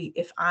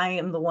if I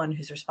am the one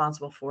who's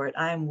responsible for it,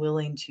 I am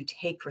willing to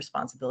take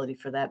responsibility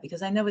for that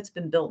because I know it's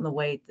been built in a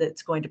way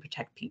that's going to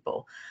protect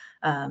people,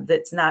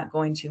 that's not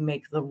going to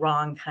make the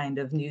wrong kind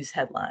of news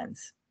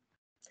headlines.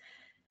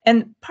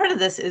 And part of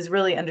this is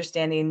really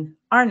understanding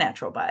our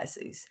natural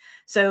biases.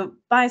 So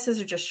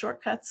biases are just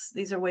shortcuts.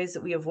 These are ways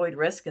that we avoid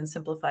risk and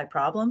simplify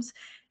problems.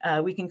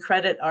 We can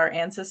credit our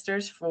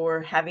ancestors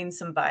for having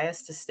some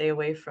bias to stay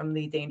away from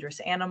the dangerous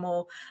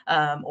animal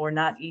or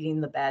not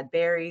eating the bad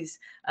berries.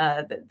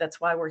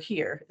 That's why we're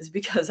here, is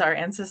because our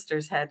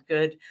ancestors had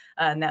good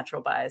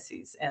natural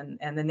biases and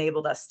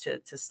enabled us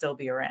to still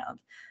be around.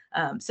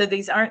 So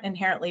these aren't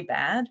inherently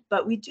bad,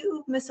 but we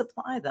do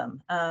misapply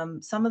them.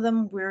 Some of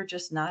them we're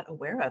just not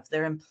aware of.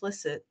 They're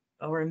implicit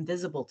or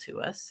invisible to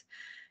us.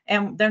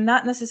 And they're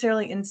not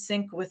necessarily in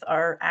sync with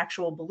our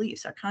actual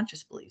beliefs, our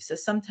conscious beliefs. So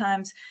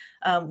sometimes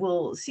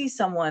we'll see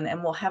someone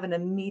and we'll have an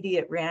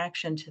immediate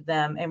reaction to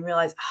them and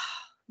realize,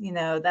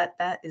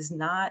 that is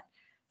not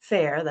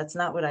fair. That's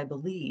not what I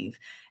believe.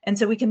 And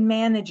so we can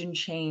manage and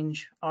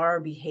change our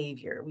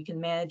behavior. We can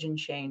manage and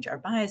change our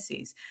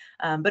biases,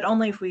 but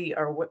only if we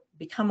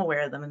become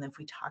aware of them and if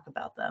we talk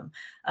about them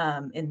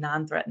in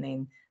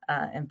non-threatening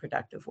and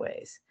productive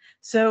ways.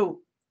 So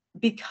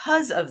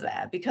because of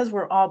that, because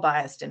we're all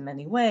biased in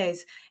many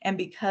ways, and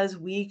because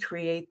we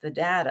create the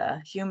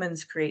data,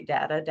 humans create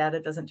data,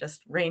 data doesn't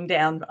just rain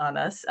down on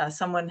us.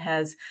 Someone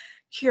has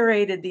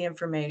curated the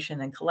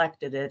information and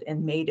collected it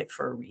and made it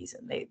for a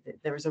reason.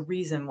 There was a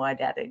reason why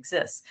data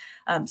exists.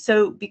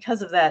 So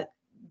because of that,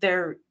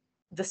 the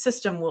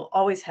system will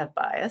always have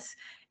bias,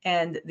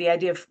 and the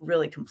idea of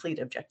really complete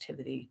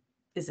objectivity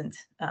isn't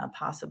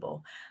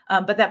possible.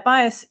 But that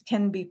bias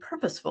can be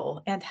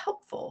purposeful and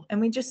helpful, and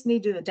we just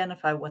need to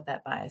identify what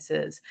that bias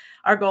is.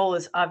 Our goal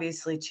is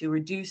obviously to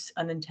reduce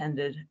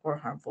unintended or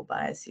harmful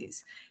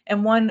biases.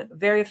 And one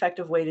very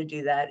effective way to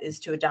do that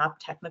is to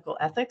adopt technical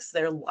ethics.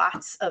 There are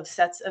lots of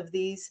sets of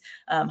these,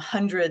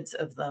 hundreds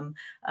of them,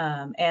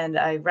 and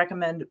I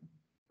recommend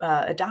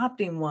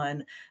adopting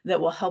one that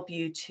will help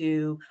you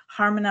to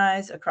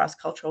harmonize across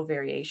cultural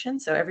variation.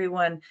 So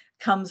everyone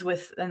comes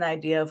with an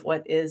idea of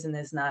what is and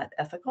is not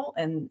ethical,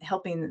 and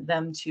helping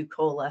them to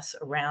coalesce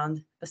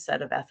around a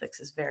set of ethics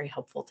is very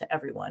helpful to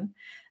everyone.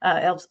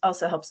 It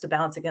also helps to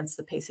balance against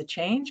the pace of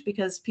change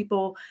because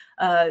people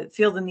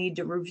feel the need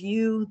to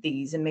review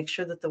these and make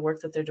sure that the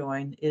work that they're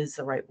doing is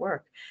the right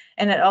work.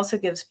 And it also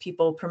gives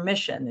people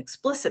permission,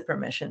 explicit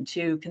permission,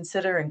 to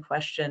consider and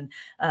question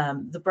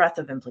the breadth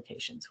of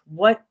implications.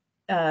 What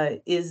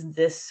is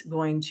this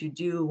going to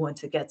do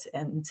once it gets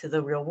into the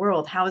real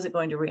world? How is it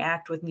going to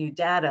react with new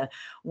data?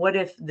 What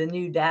if the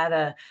new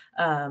data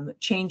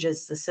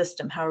changes the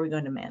system? How are we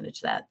going to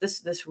manage that?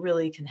 This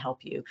really can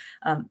help you.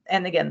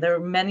 And again, there are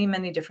many,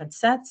 many different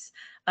sets.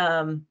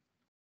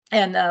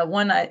 And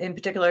one in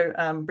particular,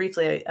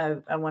 briefly,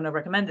 I want to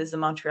recommend is the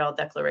Montreal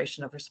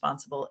Declaration of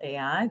Responsible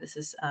AI. This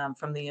is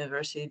from the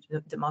University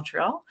de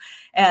Montreal.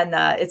 And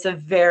it's a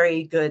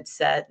very good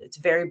set. It's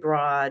very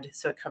broad,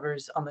 so it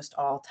covers almost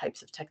all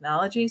types of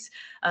technologies.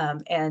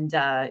 And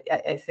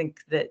I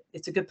think that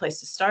it's a good place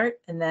to start.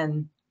 And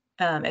then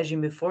as you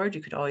move forward,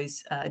 you could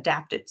always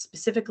adapt it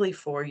specifically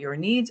for your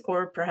needs,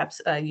 or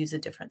perhaps use a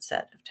different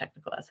set of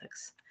technical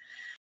ethics.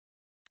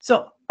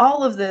 So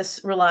all of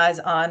this relies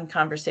on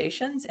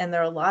conversations, and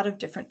there are a lot of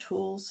different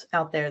tools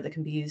out there that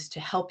can be used to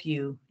help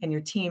you and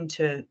your team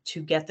to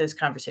get those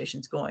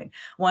conversations going.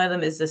 One of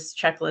them is this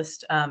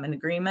checklist and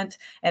agreement,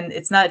 and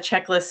it's not a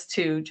checklist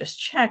to just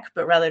check,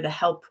 but rather to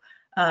help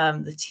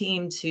the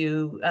team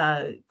to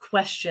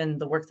question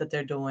the work that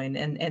they're doing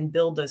and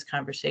build those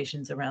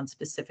conversations around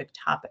specific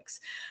topics.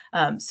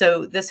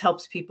 So this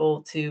helps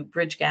people to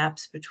bridge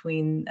gaps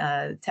between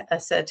a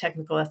set of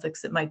technical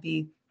ethics that might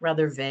be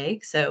rather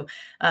vague. So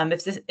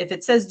if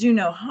it says do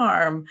no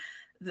harm,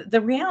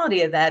 the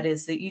reality of that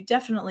is that you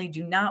definitely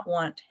do not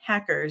want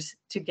hackers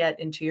to get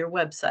into your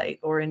website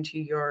or into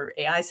your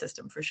AI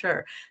system, for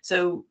sure.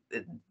 So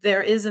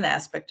there is an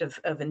aspect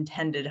of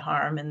intended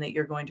harm, and that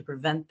you're going to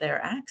prevent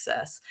their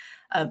access.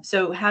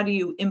 So how do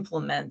you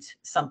implement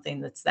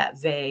something that's that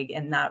vague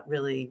and not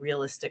really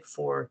realistic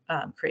for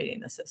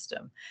creating the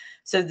system?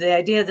 So the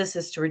idea of this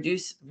is to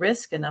reduce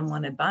risk and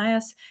unwanted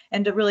bias,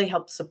 and to really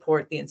help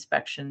support the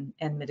inspection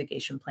and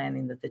mitigation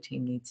planning that the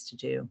team needs to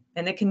do.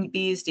 And it can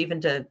be used even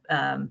to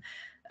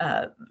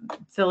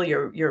fill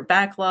your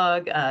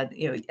backlog,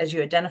 as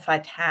you identify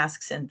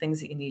tasks and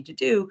things that you need to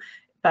do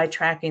by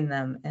tracking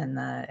them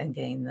and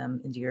getting them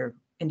into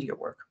your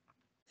work.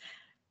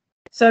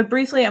 So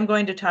briefly, I'm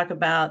going to talk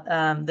about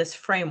this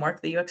framework,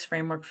 the UX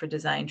framework for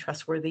designing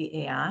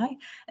trustworthy AI.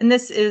 And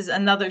this is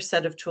another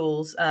set of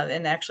tools,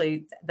 and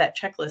actually that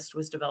checklist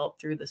was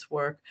developed through this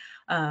work,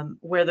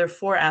 where there are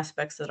 4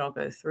 aspects that I'll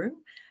go through.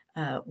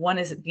 One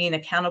is being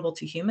accountable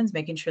to humans,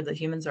 making sure that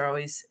humans are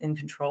always in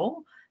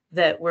control,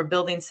 that we're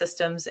building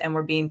systems and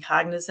we're being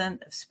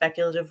cognizant of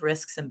speculative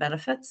risks and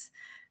benefits,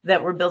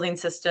 that we're building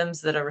systems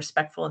that are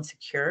respectful and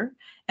secure,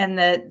 and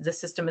that the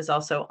system is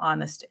also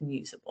honest and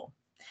usable.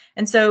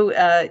 And so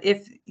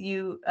if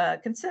you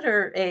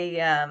consider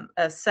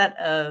a set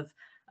of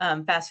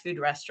fast food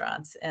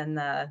restaurants, and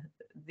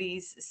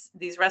these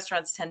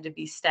restaurants tend to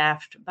be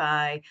staffed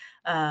by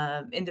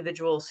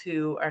individuals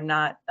who are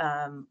not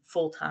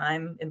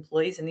full-time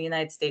employees. In the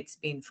United States,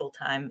 being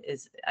full-time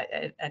is,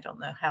 I don't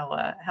know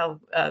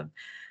how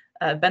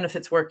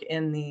benefits work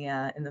in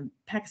the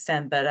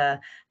Pakistan, but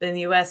in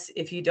the U.S.,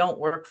 if you don't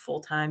work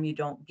full time, you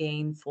don't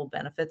gain full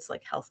benefits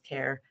like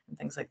healthcare and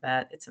things like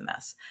that. It's a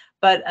mess.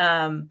 But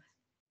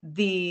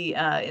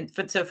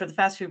so for the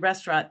fast food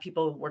restaurant,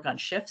 people work on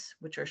shifts,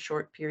 which are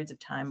short periods of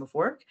time of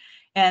work.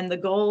 And the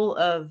goal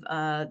of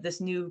this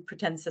new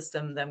pretend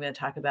system that I'm going to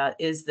talk about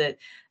is that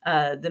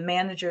the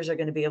managers are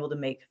going to be able to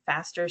make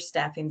faster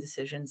staffing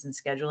decisions and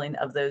scheduling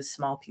of those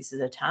small pieces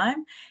of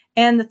time,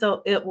 and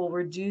that it will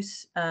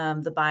reduce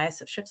the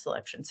bias of shift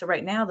selection. So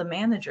right now, the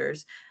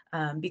managers,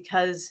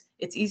 because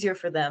it's easier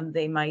for them,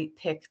 they might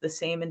pick the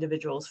same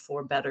individuals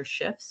for better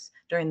shifts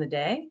during the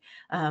day,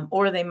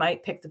 or they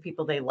might pick the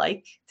people they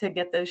like to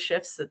get those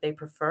shifts that they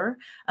prefer.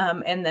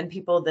 And then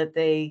people that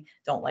they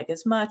don't like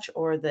as much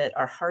or that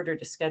are harder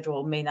to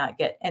schedule may not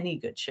get any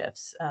good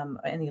shifts,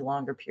 any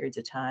longer periods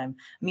of time,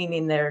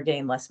 meaning they're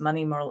getting less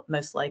money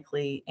most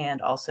likely,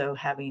 and also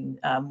having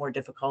more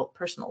difficult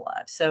personal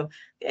lives. So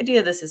the idea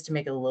of this is to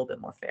make it a little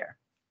bit more fair.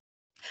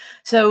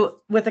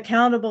 So with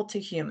accountable to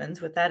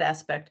humans, with that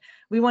aspect,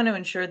 we want to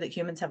ensure that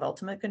humans have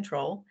ultimate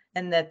control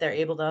and that they're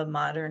able to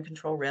monitor and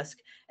control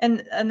risk.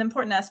 And an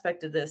important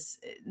aspect of this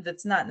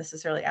that's not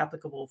necessarily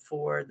applicable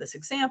for this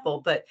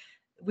example, but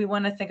we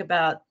want to think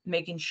about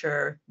making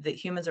sure that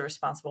humans are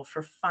responsible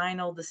for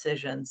final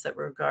decisions that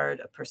regard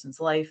a person's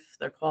life,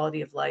 their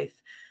quality of life,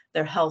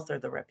 their health, or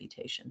their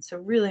reputation. So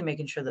really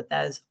making sure that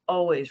that is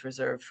always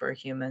reserved for a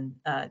human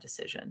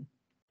decision.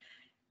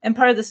 And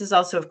part of this is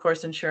also, of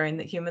course, ensuring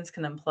that humans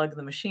can unplug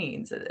the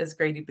machines, as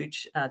Grady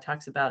Booch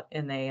talks about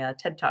in a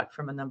TED Talk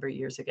from a number of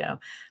years ago.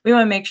 We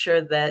want to make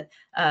sure that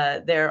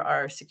there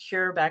are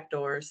secure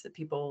backdoors that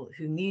people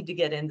who need to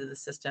get into the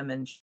system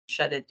and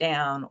shut it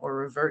down or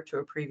revert to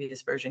a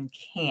previous version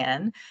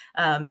can.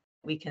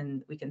 We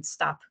can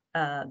stop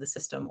the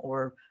system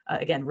or,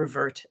 again,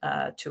 revert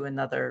to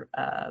another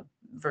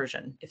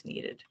version if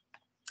needed.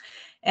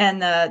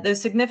 And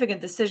those significant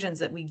decisions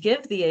that we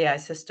give the AI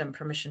system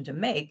permission to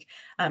make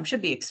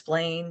should be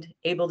explained,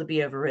 able to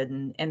be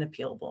overridden, and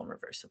appealable and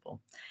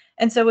reversible.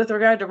 And so with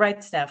regard to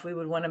right staff, we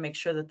would want to make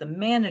sure that the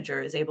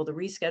manager is able to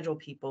reschedule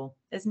people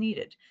as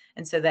needed.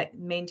 And so that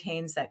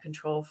maintains that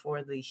control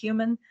for the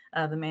human,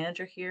 the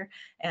manager here,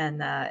 and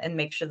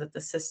make sure that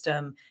the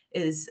system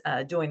is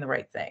doing the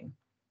right thing.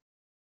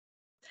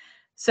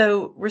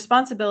 So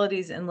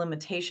responsibilities and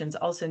limitations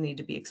also need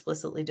to be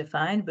explicitly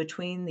defined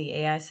between the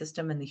AI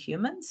system and the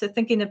human. So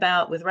thinking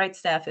about with right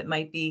staff, it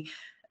might be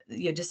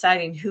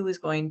deciding who is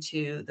going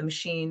to, the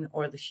machine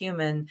or the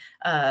human,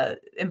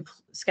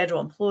 schedule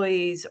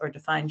employees or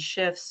define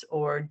shifts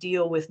or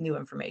deal with new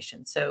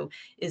information. So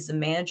is the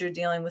manager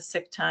dealing with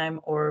sick time,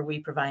 or are we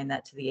providing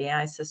that to the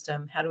AI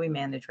system? How do we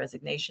manage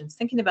resignations?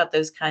 Thinking about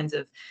those kinds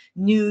of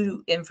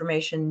new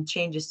information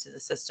changes to the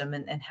system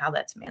and how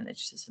that's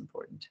managed is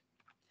important.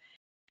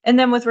 And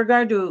then with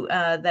regard to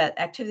that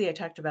activity I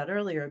talked about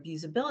earlier,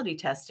 abusability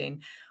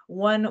testing,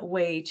 one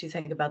way to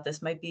think about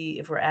this might be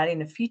if we're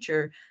adding a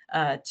feature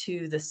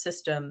to the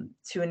system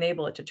to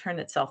enable it to turn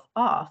itself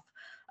off,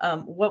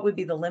 what would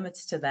be the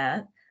limits to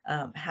that?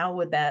 How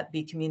would that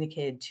be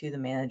communicated to the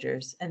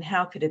managers? And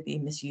how could it be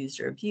misused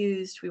or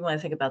abused? We want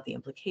to think about the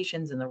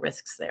implications and the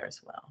risks there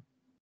as well.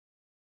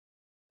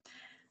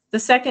 The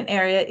second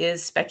area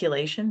is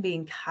speculation,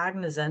 being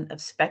cognizant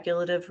of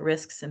speculative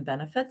risks and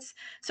benefits.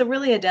 So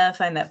really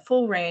identifying that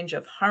full range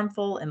of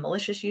harmful and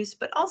malicious use,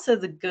 but also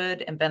the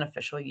good and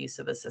beneficial use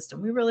of a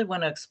system. We really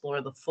want to explore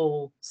the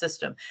full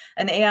system.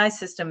 An AI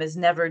system is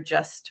never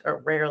just, or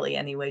rarely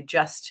anyway,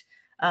 just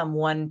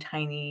one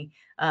tiny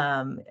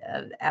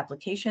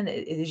application.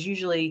 It is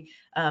usually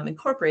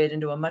incorporated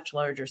into a much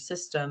larger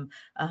system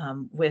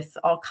with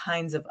all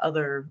kinds of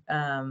other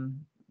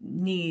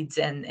needs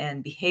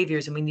and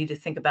behaviors, and we need to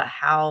think about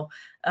how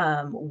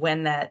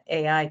when that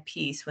AI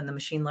piece, when the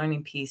machine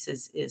learning piece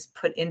is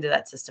put into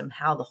that system,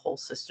 how the whole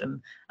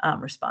system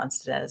responds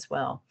to that as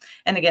well.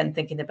 And again,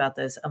 thinking about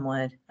those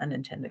unwanted,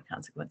 unintended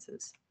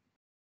consequences.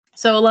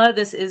 So a lot of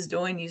this is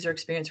doing user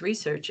experience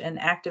research and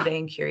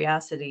activating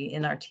curiosity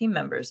in our team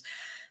members,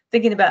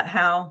 thinking about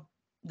how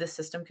the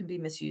system can be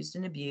misused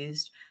and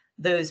abused,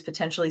 those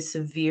potentially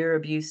severe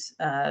abuse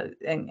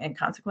and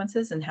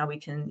consequences, and how we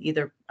can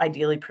either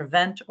ideally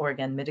prevent or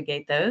again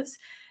mitigate those.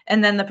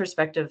 And then the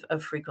perspective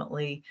of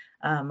frequently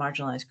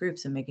marginalized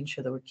groups and making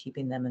sure that we're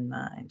keeping them in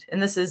mind.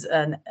 And this is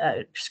a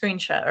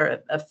screenshot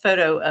or a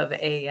photo of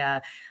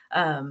a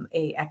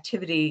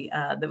activity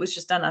that was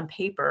just done on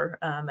paper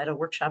at a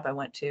workshop I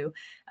went to,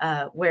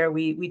 where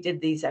we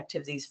did these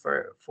activities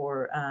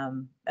for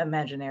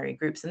imaginary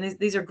groups. And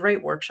these are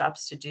great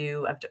workshops to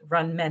do. I've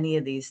run many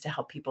of these to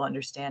help people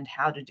understand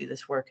how to do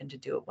this work and to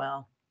do it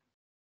well.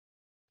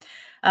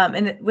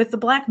 And with the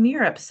Black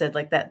Mirror episode,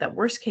 like that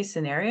worst case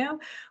scenario,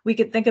 we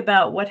could think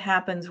about what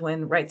happens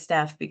when right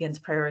staff begins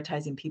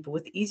prioritizing people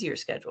with easier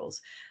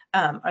schedules.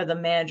 Are the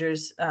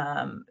managers,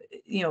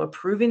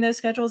 approving those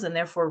schedules and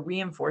therefore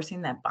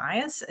reinforcing that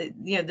bias?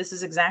 This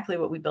is exactly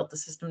what we built the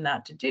system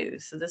not to do.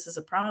 So this is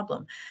a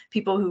problem.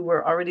 People who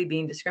were already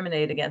being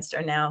discriminated against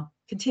are now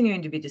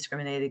continuing to be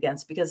discriminated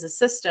against because the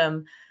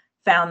system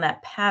found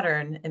that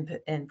pattern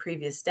in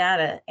previous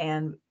data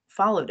and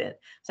followed it.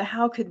 So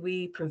how could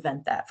we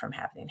prevent that from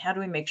happening? How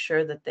do we make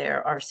sure that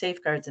there are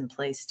safeguards in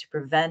place to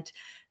prevent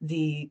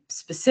the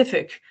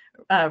specific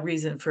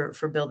reason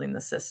for building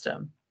the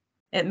system?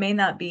 It may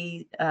not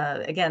be,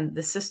 again,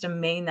 the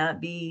system may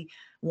not be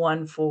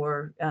one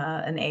for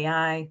an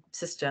AI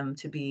system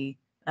to be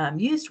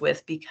used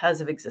with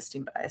because of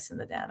existing bias in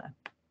the data.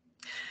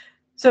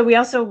 So we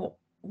also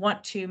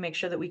want to make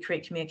sure that we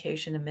create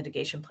communication and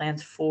mitigation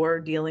plans for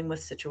dealing with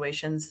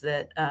situations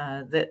that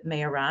that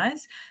may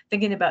arise,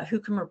 thinking about who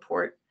can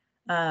report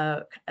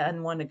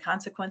unwanted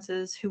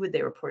consequences, who would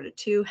they report it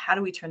to, how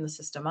do we turn the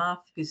system off,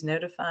 who's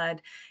notified,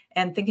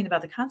 and thinking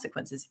about the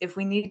consequences. If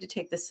we need to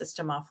take the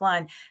system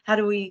offline, how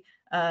do we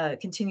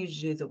continue to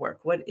do the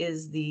work? What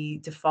is the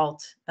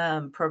default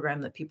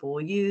program that people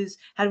will use?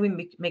 How do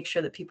we make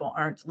sure that people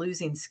aren't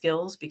losing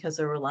skills because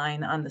they're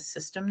relying on the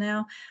system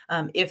now?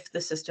 If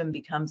the system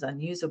becomes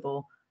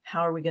unusable,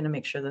 how are we going to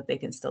make sure that they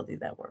can still do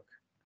that work?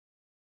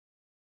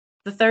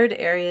 The third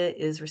area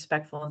is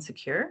respectful and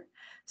secure.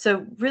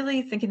 So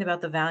really thinking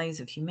about the values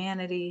of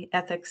humanity,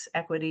 ethics,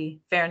 equity,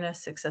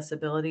 fairness,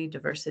 accessibility,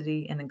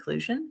 diversity, and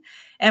inclusion,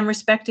 and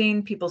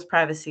respecting people's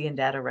privacy and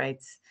data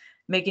rights,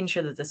 making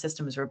sure that the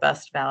system is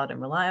robust, valid, and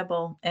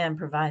reliable, and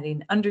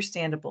providing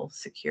understandable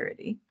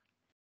security.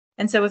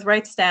 And so with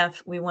right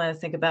staff, we want to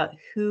think about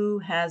who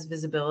has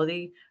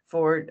visibility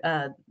for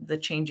the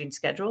changing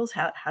schedules.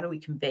 How do we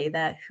convey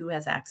that? Who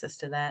has access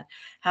to that?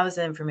 How is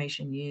that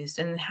information used?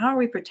 And how are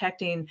we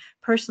protecting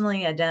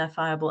personally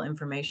identifiable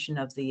information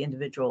of the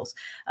individuals?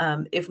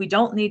 If we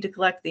don't need to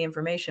collect the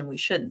information, we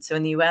shouldn't. So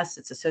in the US,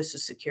 it's a social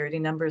security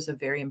number is a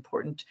very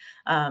important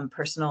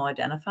personal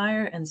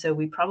identifier. And so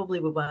we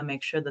probably would want to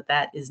make sure that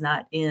that is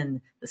not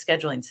in the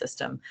scheduling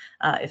system,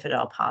 if at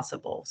all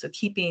possible. So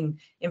keeping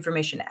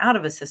information out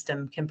of a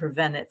system can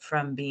prevent it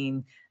from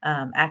being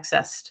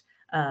accessed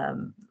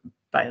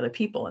by other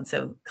people. And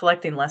so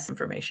collecting less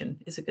information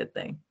is a good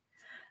thing.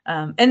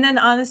 And then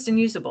honest and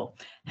usable.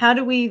 How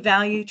do we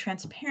value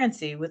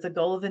transparency with the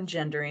goal of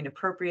engendering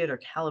appropriate or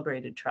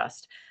calibrated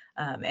trust?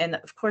 And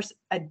of course,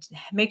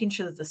 making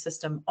sure that the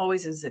system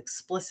always is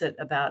explicit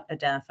about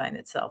identifying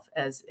itself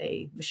as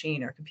a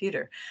machine or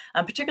computer,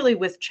 particularly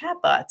with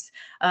chatbots.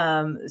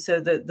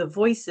 So the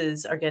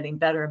voices are getting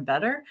better and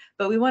better,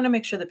 but we want to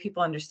make sure that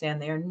people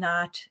understand they are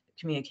not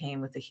communicating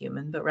with a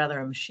human, but rather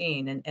a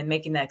machine, and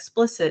making that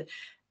explicit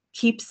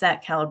keeps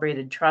that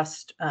calibrated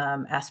trust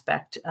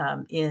aspect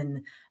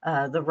in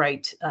the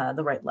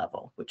right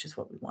level, which is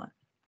what we want.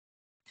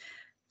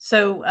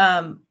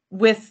 So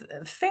with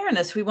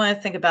fairness, we want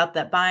to think about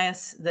that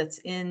bias that's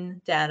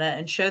in data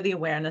and show the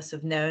awareness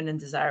of known and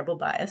desirable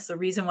bias. The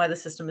reason why the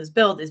system is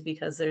built is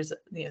because there's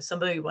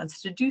somebody who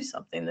wants to do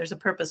something. There's a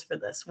purpose for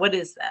this. What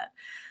is that?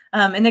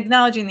 And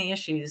acknowledging the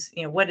issues,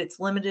 what it's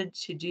limited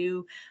to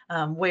do,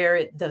 where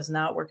it does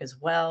not work as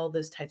well,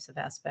 those types of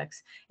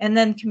aspects, and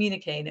then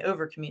communicating,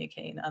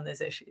 over-communicating on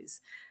those issues.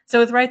 So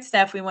with right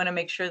staff, we want to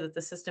make sure that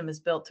the system is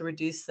built to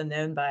reduce the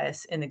known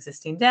bias in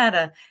existing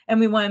data, and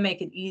we want to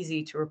make it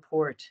easy to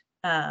report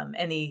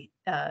any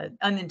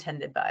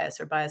unintended bias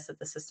or bias that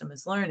the system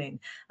is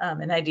learning,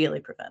 and ideally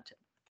prevent it.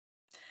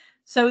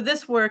 So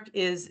this work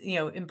is,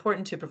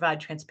 important to provide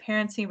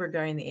transparency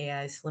regarding the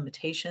AI's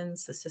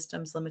limitations, the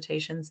system's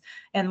limitations,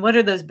 and what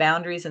are those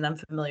boundaries and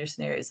unfamiliar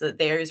scenarios, the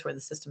areas where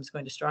the system is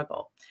going to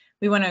struggle.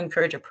 We want to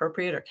encourage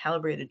appropriate or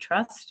calibrated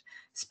trust,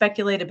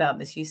 speculate about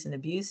misuse and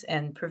abuse,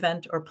 and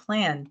prevent or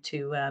plan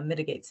to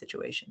mitigate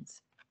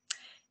situations.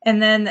 And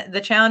then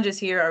the challenges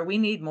here are we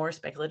need more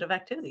speculative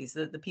activities.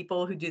 The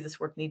people who do this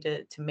work need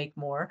to make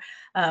more.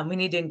 We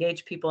need to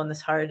engage people in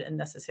this hard and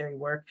necessary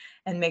work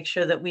and make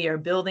sure that we are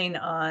building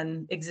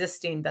on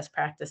existing best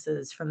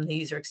practices from the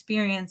user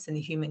experience and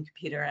the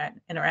human-computer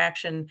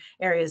interaction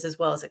areas, as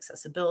well as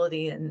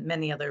accessibility and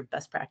many other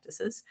best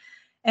practices.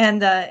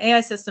 And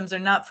AI systems are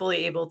not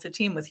fully able to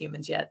team with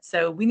humans yet.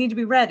 So we need to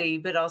be ready,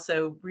 but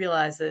also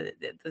realize that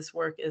this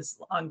work is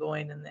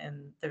ongoing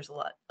and there's a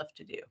lot left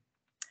to do.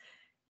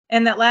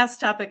 And that last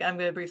topic I'm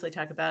going to briefly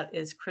talk about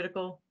is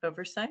critical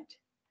oversight.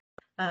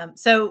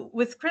 So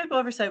with critical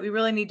oversight, we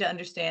really need to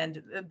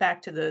understand,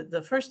 back to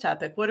the first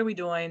topic, what are we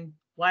doing,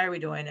 why are we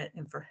doing it,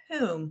 and for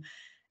whom,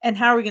 and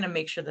how are we going to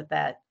make sure that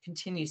that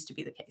continues to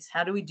be the case?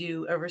 How do we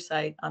do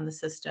oversight on the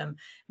system,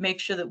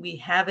 make sure that we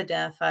have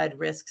identified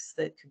risks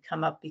that could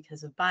come up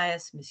because of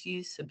bias,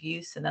 misuse,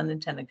 abuse, and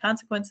unintended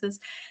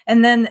consequences,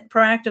 and then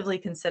proactively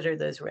consider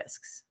those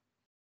risks?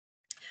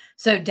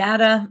 So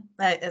data,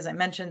 as I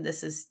mentioned,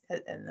 this is,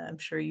 and I'm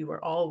sure you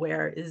are all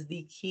aware, is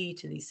the key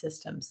to these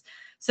systems.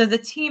 So the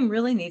team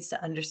really needs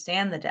to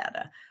understand the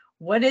data.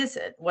 What is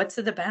it? What's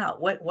it about?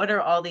 What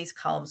are all these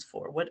columns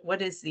for?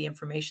 What is the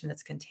information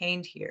that's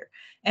contained here?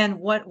 And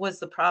what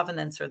was the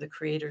provenance or the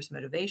creator's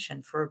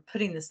motivation for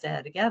putting this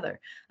data together?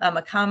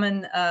 A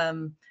common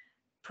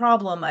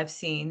problem I've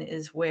seen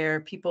is where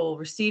people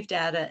receive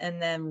data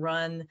and then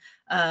run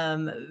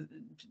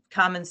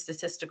common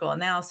statistical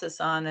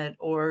analysis on it,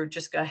 or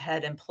just go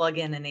ahead and plug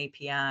in an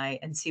API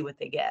and see what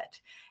they get.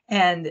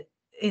 And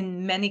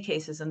in many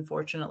cases,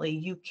 unfortunately,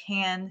 you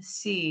can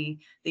see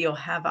that you'll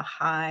have a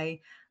high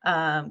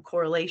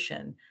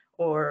correlation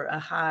or a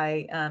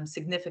high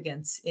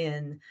significance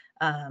in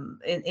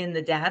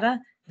the data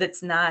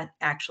that's not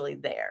actually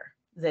there.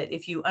 That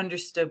if you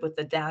understood what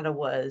the data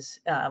was,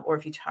 or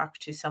if you talk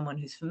to someone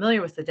who's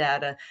familiar with the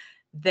data,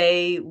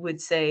 they would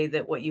say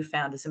that what you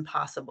found is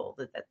impossible,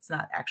 that that's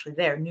not actually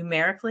there.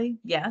 Numerically,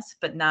 yes,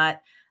 but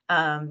not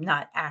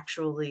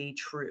actually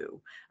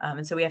true.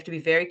 And so we have to be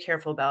very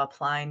careful about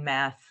applying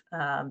math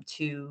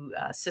to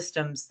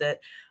systems that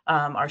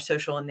are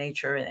social in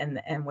nature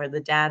and where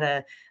the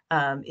data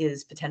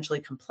is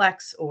potentially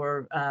complex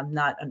or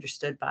not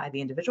understood by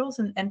the individuals,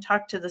 and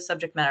talk to the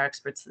subject matter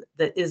experts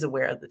that is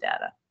aware of the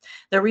data.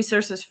 There are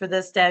resources for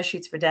this, data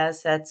sheets for data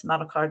sets,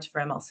 model cards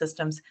for ML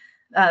systems.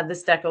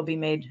 This deck will be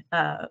made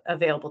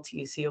available to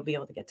you, so you'll be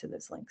able to get to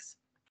those links.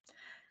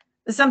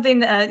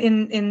 Something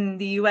in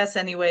the US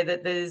anyway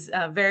that is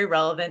very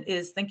relevant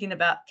is thinking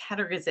about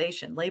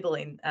categorization,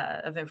 labeling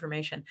of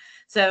information.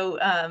 So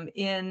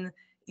in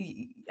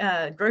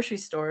grocery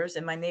stores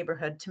in my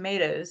neighborhood,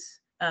 tomatoes,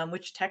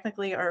 which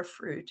technically are a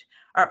fruit,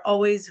 are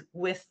always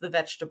with the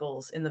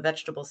vegetables in the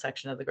vegetable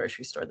section of the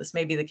grocery store. This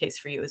may be the case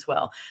for you as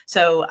well.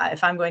 So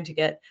if I'm going to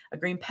get a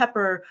green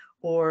pepper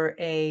or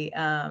a,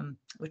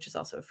 which is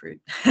also a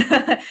fruit,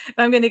 if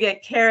I'm going to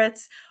get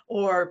carrots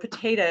or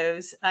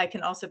potatoes, I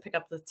can also pick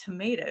up the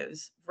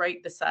tomatoes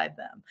right beside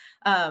them.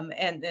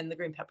 And the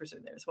green peppers are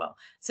there as well.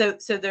 So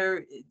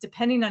they're,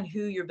 depending on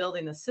who you're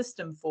building the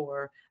system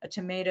for, a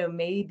tomato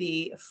may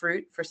be a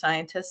fruit for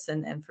scientists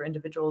and for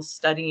individuals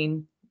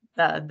studying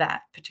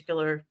that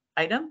particular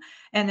item,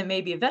 and it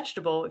may be a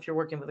vegetable if you're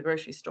working with a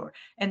grocery store.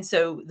 And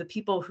so the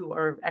people who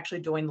are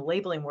actually doing the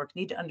labeling work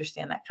need to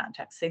understand that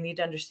context. They need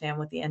to understand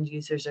what the end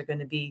users are going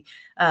to be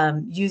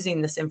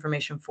using this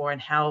information for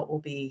and how it will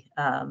be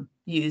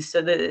used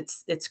so that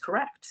it's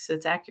correct, so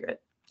it's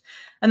accurate.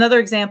 Another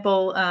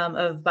example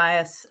of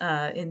bias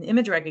in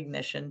image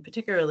recognition,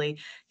 particularly,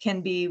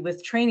 can be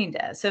with training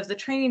data. So if the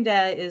training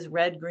data is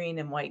red, green,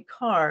 and white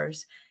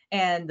cars,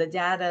 and the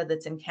data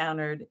that's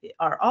encountered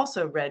are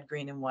also red,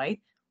 green, and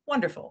white,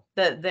 wonderful,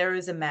 that there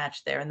is a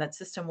match there, and that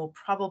system will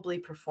probably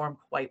perform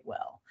quite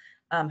well.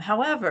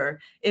 However,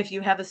 if you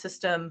have a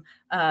system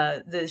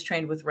that is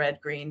trained with red,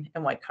 green,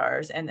 and white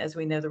cars, and as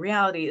we know, the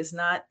reality is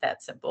not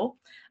that simple,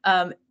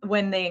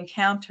 when they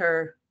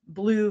encounter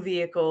blue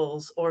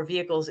vehicles or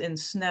vehicles in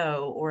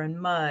snow or in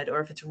mud, or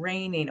if it's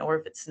raining or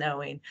if it's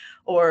snowing,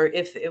 or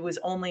if it was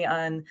only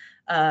on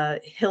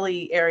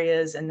hilly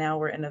areas and now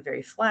we're in a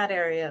very flat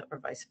area, or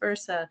vice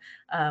versa,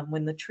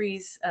 when the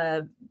trees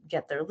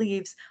get their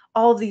leaves.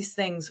 All of these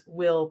things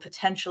will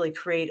potentially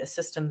create a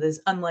system that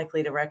is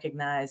unlikely to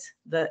recognize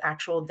the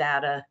actual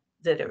data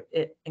that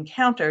it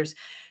encounters,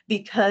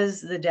 because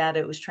the data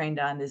it was trained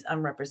on is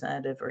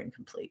unrepresentative or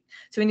incomplete.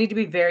 So we need to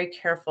be very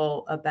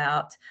careful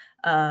about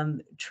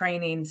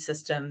training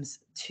systems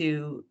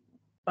to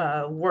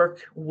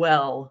work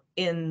well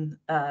in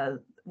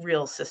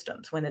real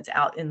systems when it's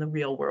out in the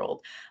real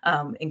world,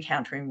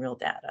 encountering real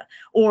data,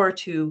 or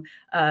to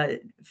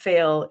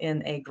fail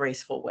in a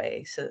graceful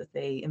way so that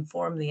they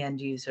inform the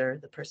end user,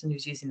 the person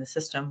who's using the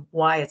system,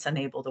 why it's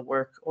unable to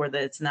work or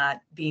that it's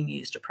not being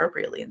used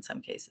appropriately in some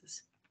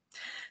cases.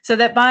 So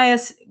that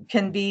bias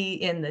can be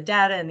in the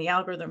data and the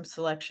algorithm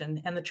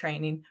selection and the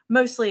training.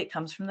 Mostly it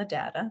comes from the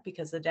data,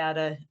 because the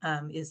data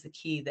is the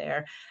key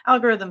there.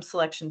 Algorithm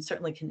selection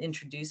certainly can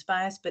introduce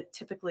bias, but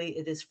typically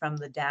it is from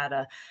the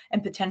data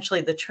and potentially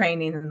the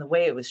training and the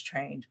way it was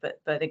trained.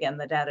 But again,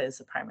 the data is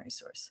the primary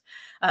source.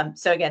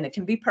 So again, it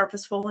can be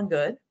purposeful and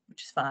good,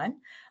 which is fine.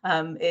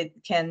 It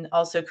can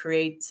also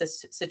create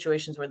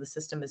situations where the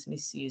system is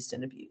misused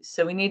and abused.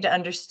 So we need to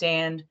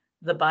understand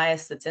the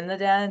bias that's in the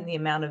data and the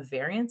amount of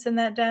variance in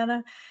that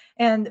data,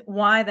 and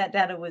why that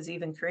data was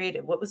even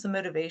created. What was the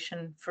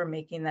motivation for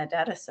making that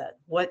data set?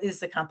 What is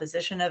the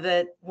composition of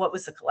it? What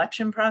was the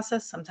collection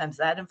process? Sometimes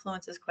that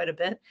influences quite a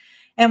bit.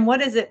 And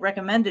what is it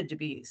recommended to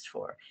be used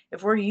for?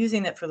 If we're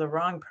using it for the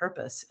wrong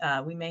purpose,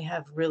 we may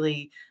have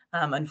really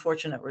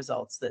unfortunate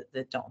results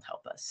that don't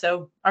help us.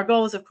 So our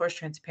goal is, of course,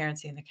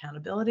 transparency and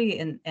accountability,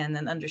 and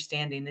an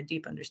understanding, a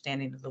deep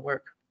understanding of the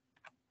work.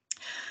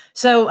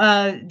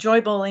 So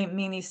Joy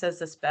Bolamini says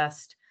this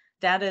best: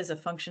 data is a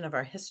function of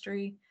our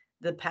history.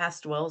 The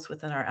past dwells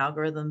within our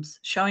algorithms,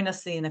 showing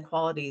us the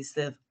inequalities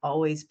that have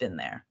always been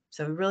there.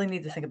 So we really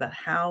need to think about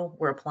how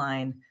we're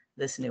applying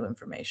this new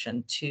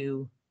information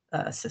to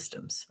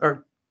systems,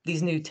 or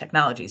these new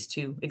technologies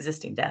to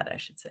existing data, I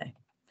should say.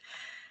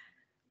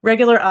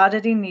 Regular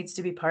auditing needs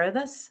to be part of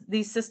this.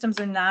 These systems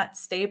are not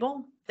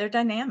stable, they're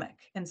dynamic.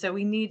 And so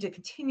we need to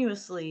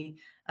continuously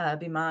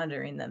be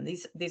monitoring them.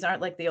 These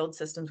aren't like the old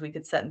systems we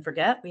could set and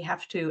forget. We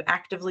have to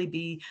actively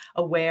be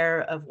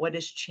aware of what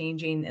is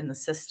changing in the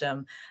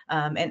system,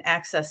 and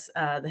access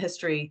the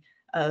history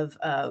of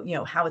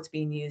how it's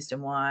being used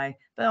and why,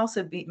 but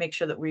also make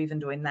sure that we're even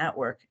doing that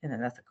work in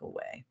an ethical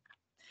way.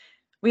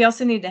 We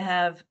also need to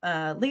have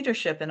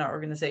leadership in our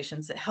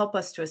organizations that help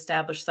us to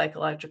establish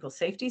psychological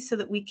safety so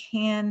that we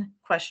can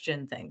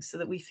question things, so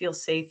that we feel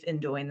safe in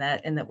doing that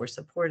and that we're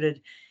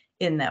supported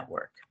in that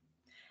work.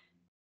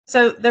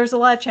 So there's a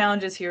lot of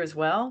challenges here as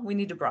well. We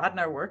need to broaden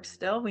our work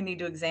still. We need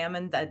to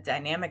examine the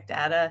dynamic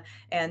data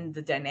and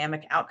the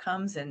dynamic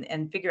outcomes,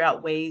 and figure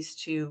out ways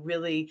to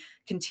really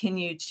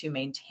continue to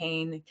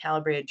maintain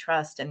calibrated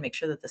trust and make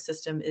sure that the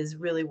system is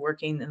really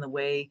working in the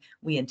way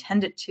we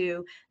intend it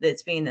to, that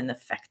it's being an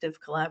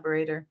effective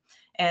collaborator.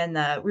 And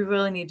we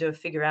really need to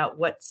figure out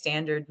what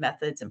standard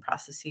methods and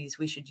processes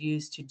we should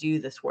use to do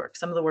this work.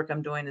 Some of the work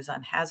I'm doing is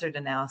on hazard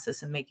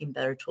analysis and making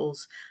better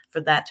tools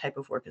for that type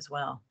of work as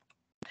well.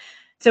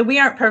 So we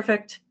aren't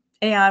perfect.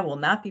 AI will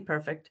not be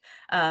perfect.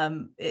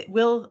 It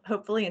will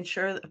hopefully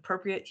ensure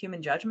appropriate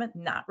human judgment,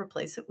 not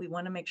replace it. We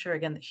want to make sure,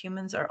 again, that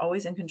humans are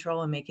always in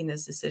control and making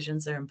those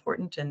decisions that are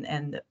important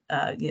and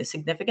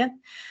significant.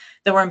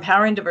 That we're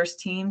empowering diverse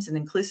teams and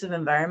inclusive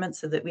environments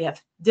so that we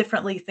have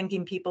differently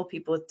thinking people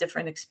with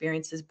different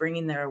experiences,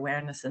 bringing their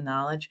awareness and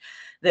knowledge.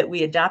 That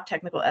we adopt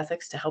technical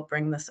ethics to help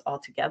bring this all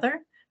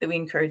together. That we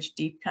encourage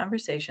deep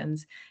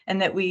conversations, and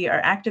that we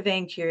are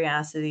activating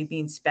curiosity,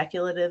 being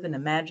speculative and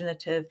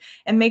imaginative,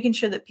 and making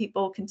sure that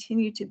people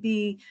continue to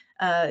be,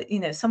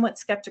 somewhat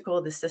skeptical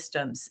of the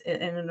systems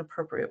in an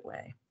appropriate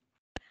way.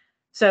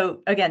 So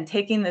again,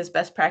 taking those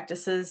best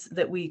practices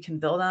that we can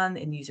build on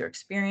in user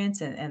experience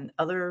and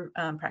other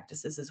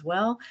practices as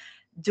well,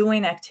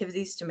 doing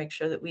activities to make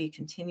sure that we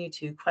continue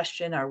to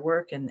question our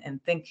work and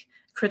think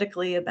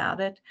critically about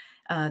it,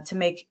 to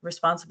make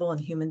responsible and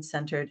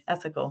human-centered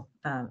ethical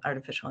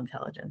artificial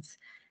intelligence.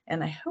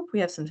 And I hope we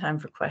have some time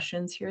for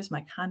questions. Here's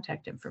my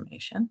contact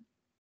information.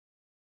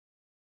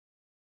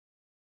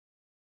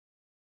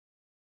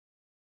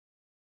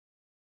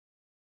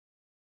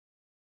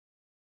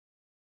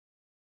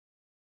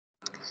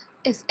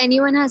 If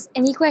anyone has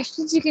any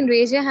questions, you can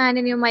raise your hand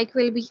and your mic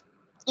will be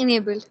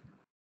enabled.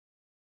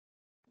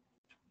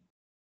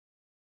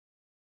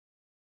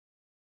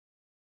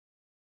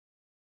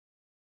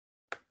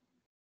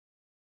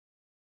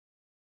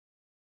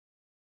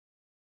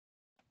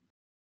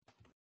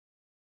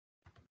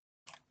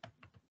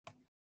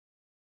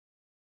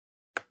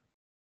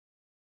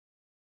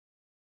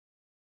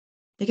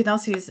 You can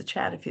also use the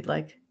chat if you'd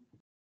like.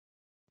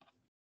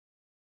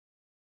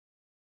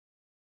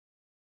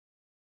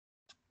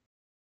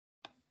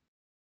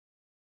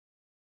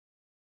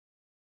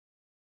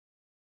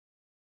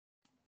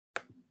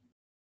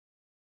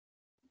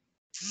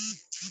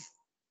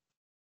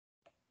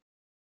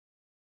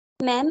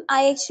 Ma'am,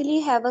 I actually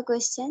have a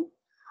question.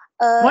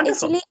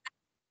 Wonderful. Actually,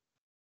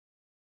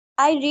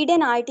 I read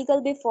an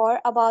article before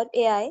about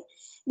AI.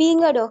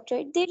 Being a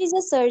doctor, there is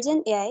a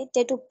certain AI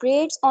that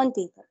operates on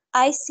paper.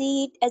 I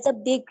see it as a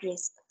big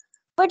risk.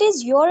 What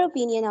is your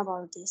opinion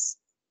about this?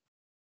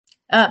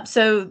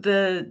 So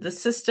the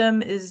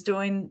system is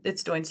doing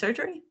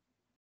surgery.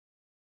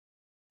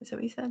 Is that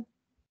what you said?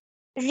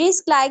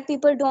 Risk like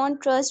people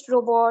don't trust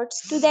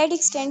robots to that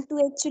extent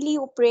to actually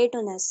operate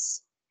on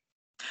us.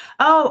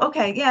 Oh,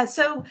 okay. Yeah.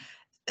 So,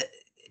 uh,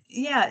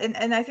 yeah,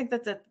 and I think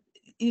that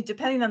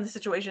depending on the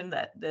situation,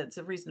 that's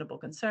a reasonable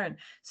concern.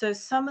 So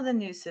some of the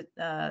new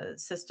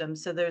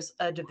systems. So there's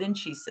a Da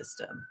Vinci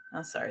system.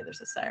 Oh, sorry,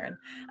 there's a siren.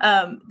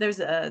 There's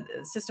a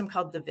system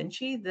called Da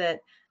Vinci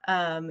that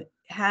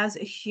has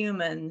a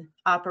human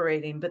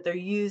operating, but they're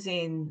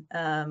using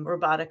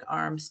robotic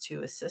arms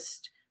to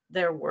assist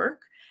their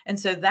work. And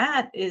so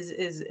that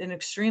is an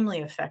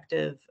extremely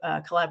effective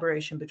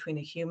collaboration between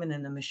a human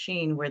and a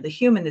machine, where the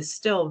human is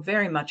still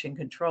very much in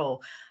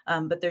control,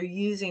 but they're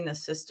using a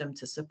system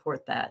to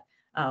support that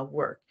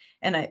work.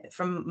 And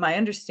from my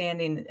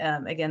understanding,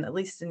 again, at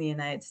least in the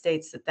United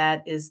States,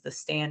 that is the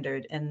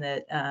standard, and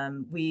that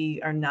we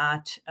are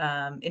not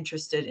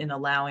interested in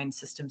allowing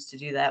systems to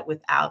do that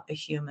without a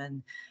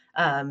human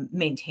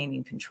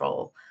maintaining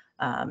control.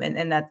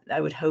 And that I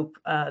would hope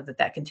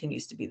that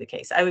continues to be the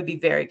case. I would be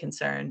very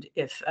concerned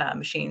if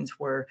machines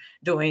were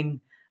doing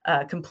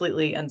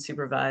completely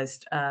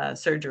unsupervised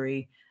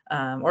surgery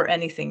or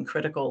anything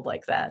critical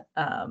like that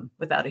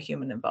without a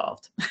human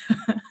involved.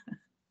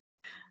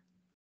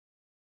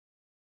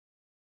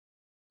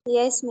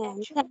 Yes, ma'am.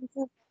 Thank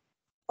you.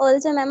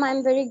 Also, ma'am,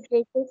 I'm very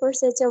grateful for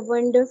such a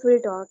wonderful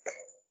talk.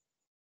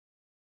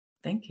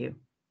 Thank you.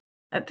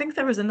 I think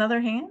there was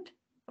another hand,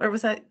 or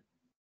was that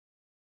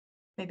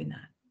maybe not?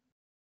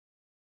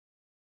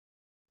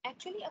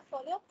 Actually, a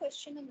follow-up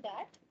question on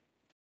that.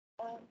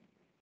 Um,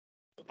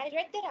 I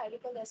read that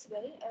article as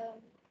well.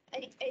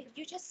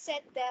 You just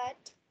said that.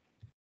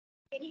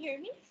 Can you hear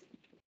me?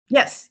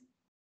 Yes.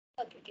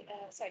 Okay.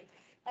 Sorry.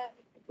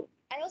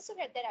 I also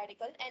read that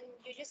article, and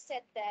you just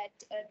said that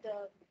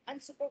the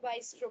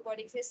unsupervised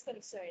robotics is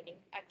concerning,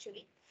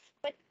 actually.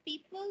 But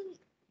people,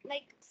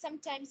 like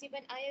sometimes even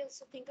I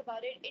also think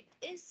about it, it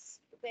is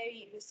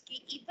very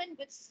risky, even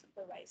with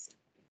supervised.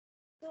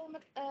 So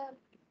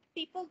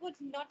people would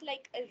not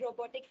like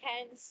robotic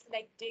hands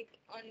like dig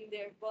on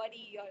their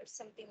body or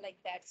something like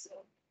that. So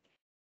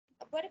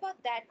what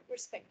about that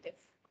perspective?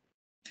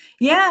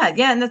 Yeah,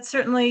 and that's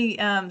certainly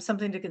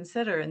something to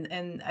consider.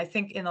 And I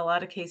think in a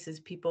lot of cases,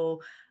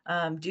 people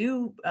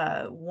do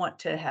want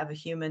to have a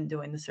human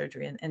doing the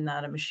surgery and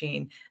not a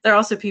machine. There are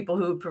also people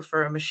who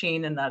prefer a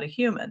machine and not a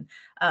human.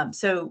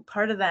 So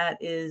part of that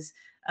is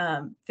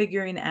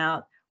figuring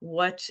out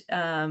what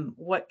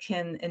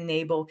can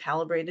enable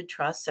calibrated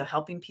trust. So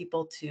helping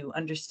people to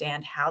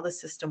understand how the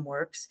system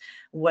works,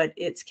 what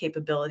its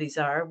capabilities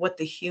are, what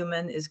the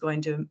human is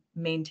going to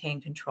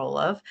maintain control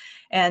of.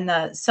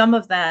 And some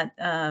of that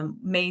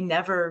may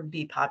never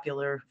be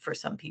popular for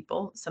some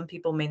people. Some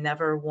people may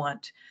never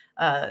want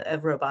a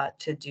robot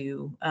to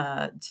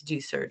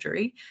do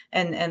surgery,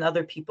 and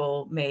other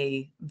people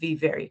may be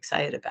very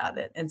excited about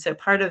it. And so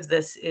part of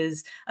this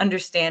is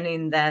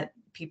understanding that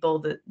people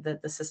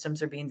that the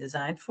systems are being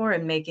designed for,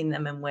 and making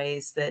them in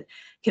ways that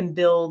can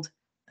build,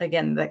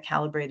 again, that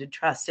calibrated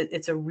trust.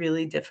 It's a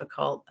really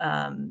difficult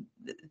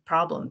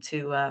problem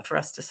for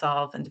us to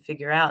solve and to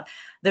figure out.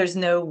 There's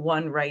no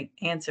one right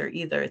answer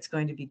either. It's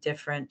going to be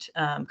different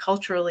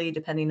culturally,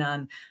 depending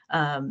on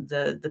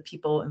the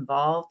people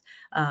involved.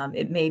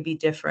 It may be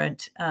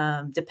different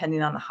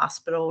depending on the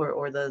hospital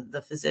or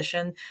the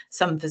physician.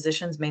 Some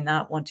physicians may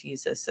not want to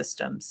use those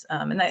systems,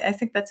 and I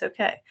think that's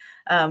okay.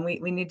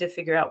 We need to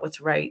figure out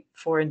what's right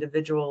for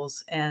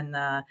individuals, and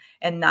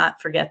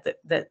not forget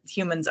that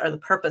humans are the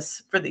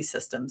purpose for these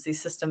systems.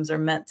 These systems are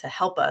meant to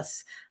help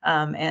us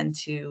and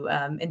to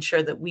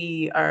ensure that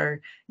we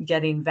are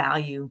getting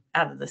value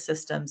out of the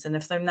systems. And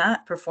if they're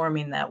not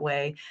performing that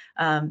way,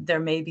 there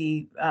may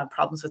be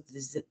problems with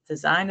the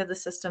design of the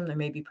system. There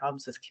may be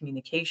problems with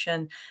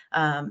communication.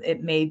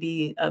 It may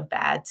be a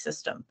bad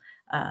system.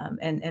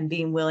 And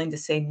being willing to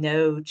say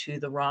no to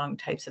the wrong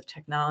types of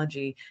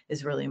technology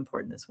is really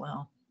important as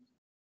well.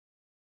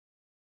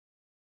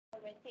 All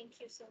right, thank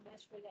you so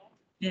much for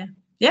that.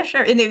 Yeah,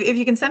 sure. And if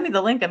you can send me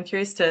the link, I'm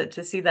curious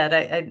to see that.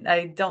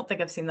 I don't think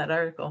I've seen that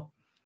article.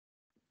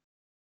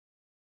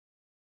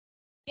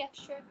 Yeah,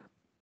 sure.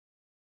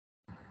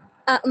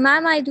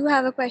 Ma'am, I do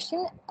have a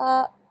question.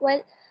 Well,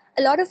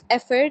 a lot of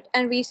effort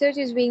and research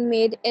is being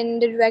made in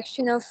the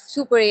direction of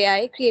super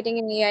AI, creating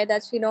an AI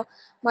that's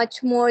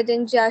much more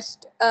than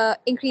just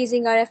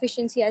increasing our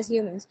efficiency as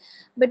humans.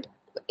 But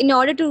in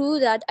order to do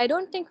that, I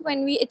don't think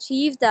when we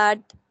achieve that,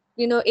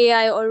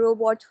 AI or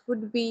robots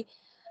would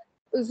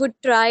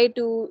try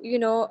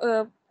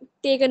to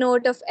take a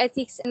note of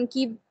ethics and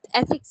keep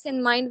ethics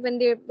in mind when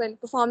they're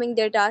performing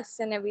their tasks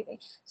and everything.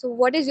 So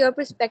what is your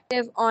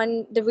perspective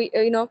on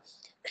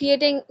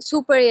creating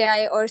super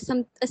AI or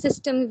a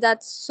system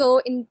that's so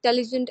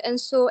intelligent and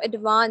so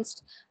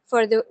advanced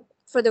for the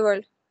for the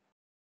world?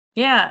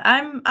 Yeah,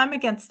 I'm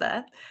against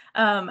that.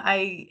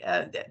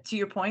 To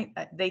your point,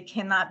 they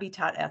cannot be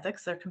taught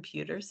ethics. They're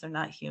computers. They're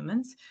not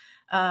humans.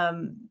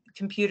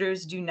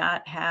 Computers do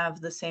not have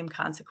the same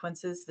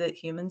consequences that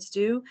humans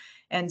do,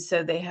 and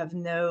so they have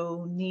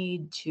no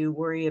need to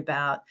worry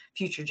about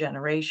future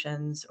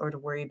generations or to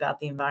worry about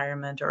the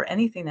environment or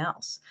anything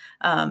else.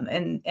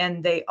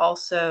 And they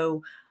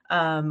also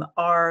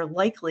are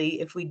likely,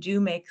 if we do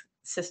make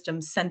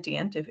systems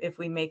sentient, if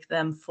we make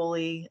them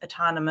fully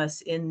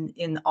autonomous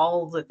in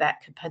all that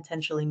that could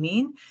potentially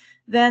mean,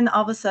 then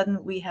all of a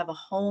sudden we have a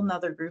whole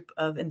nother group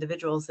of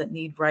individuals that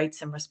need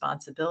rights and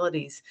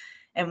responsibilities.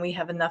 And we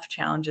have enough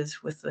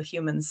challenges with the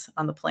humans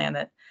on the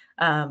planet.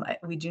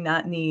 We do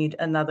not need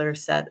another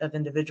set of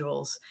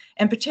individuals.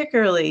 And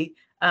particularly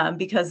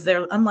because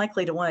they're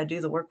unlikely to want to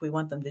do the work we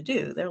want them to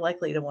do. They're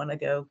likely to want to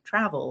go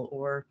travel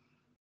or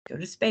go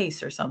to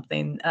space or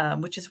something,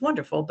 which is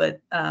wonderful,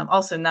 but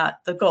also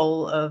not the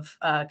goal of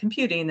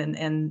computing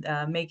and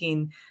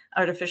making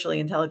artificially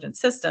intelligent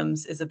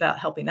systems is about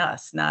helping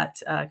us,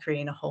 not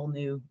creating a whole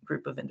new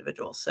group of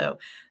individuals. So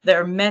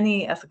there are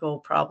many ethical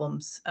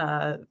problems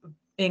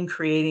in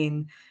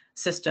creating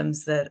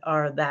systems that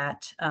are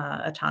that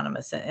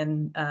autonomous,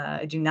 and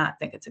I do not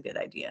think it's a good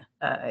idea.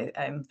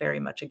 I'm very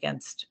much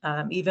against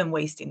even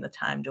wasting the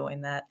time doing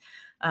that.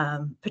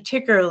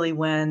 Particularly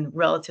when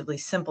relatively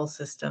simple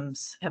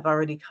systems have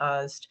already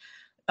caused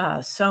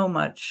so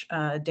much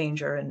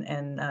danger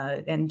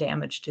and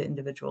damage to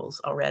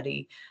individuals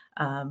already.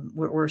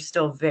 We're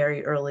still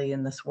very early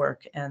in this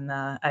work, and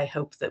I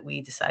hope that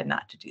we decide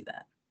not to do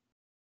that.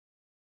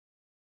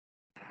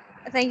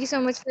 Thank you so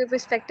much for your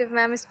perspective,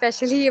 ma'am,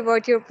 especially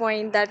about your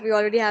point that we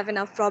already have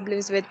enough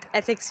problems with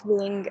ethics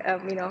being,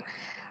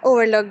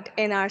 overlooked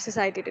in our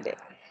society today.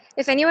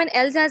 If anyone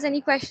else has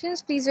any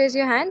questions, please raise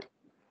your hand.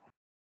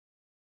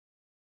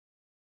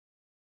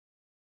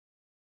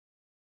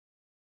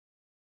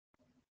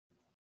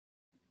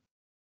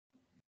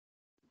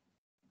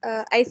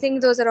 I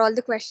think those are all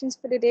the questions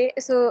for today.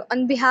 So,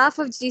 on behalf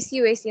of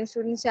GCU-ACM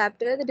Student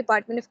Chapter, the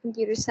Department of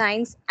Computer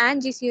Science,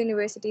 and GCU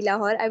University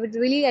Lahore, I would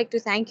really like to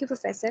thank you,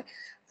 Professor,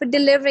 for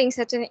delivering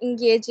such an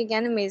engaging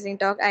and amazing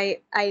talk.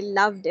 I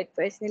loved it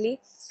personally,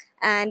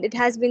 and it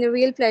has been a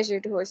real pleasure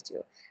to host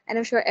you. And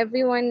I'm sure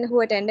everyone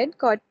who attended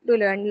got to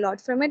learn a lot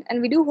from it. And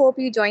we do hope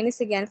you join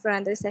us again for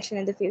another session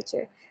in the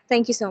future.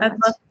 Thank you so much.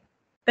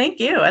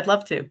 Thank you. I'd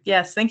love to.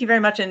 Yes, thank you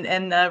very much.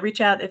 And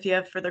reach out if you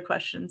have further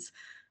questions.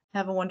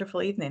 Have a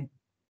wonderful evening.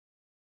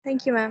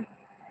 Thank you, ma'am.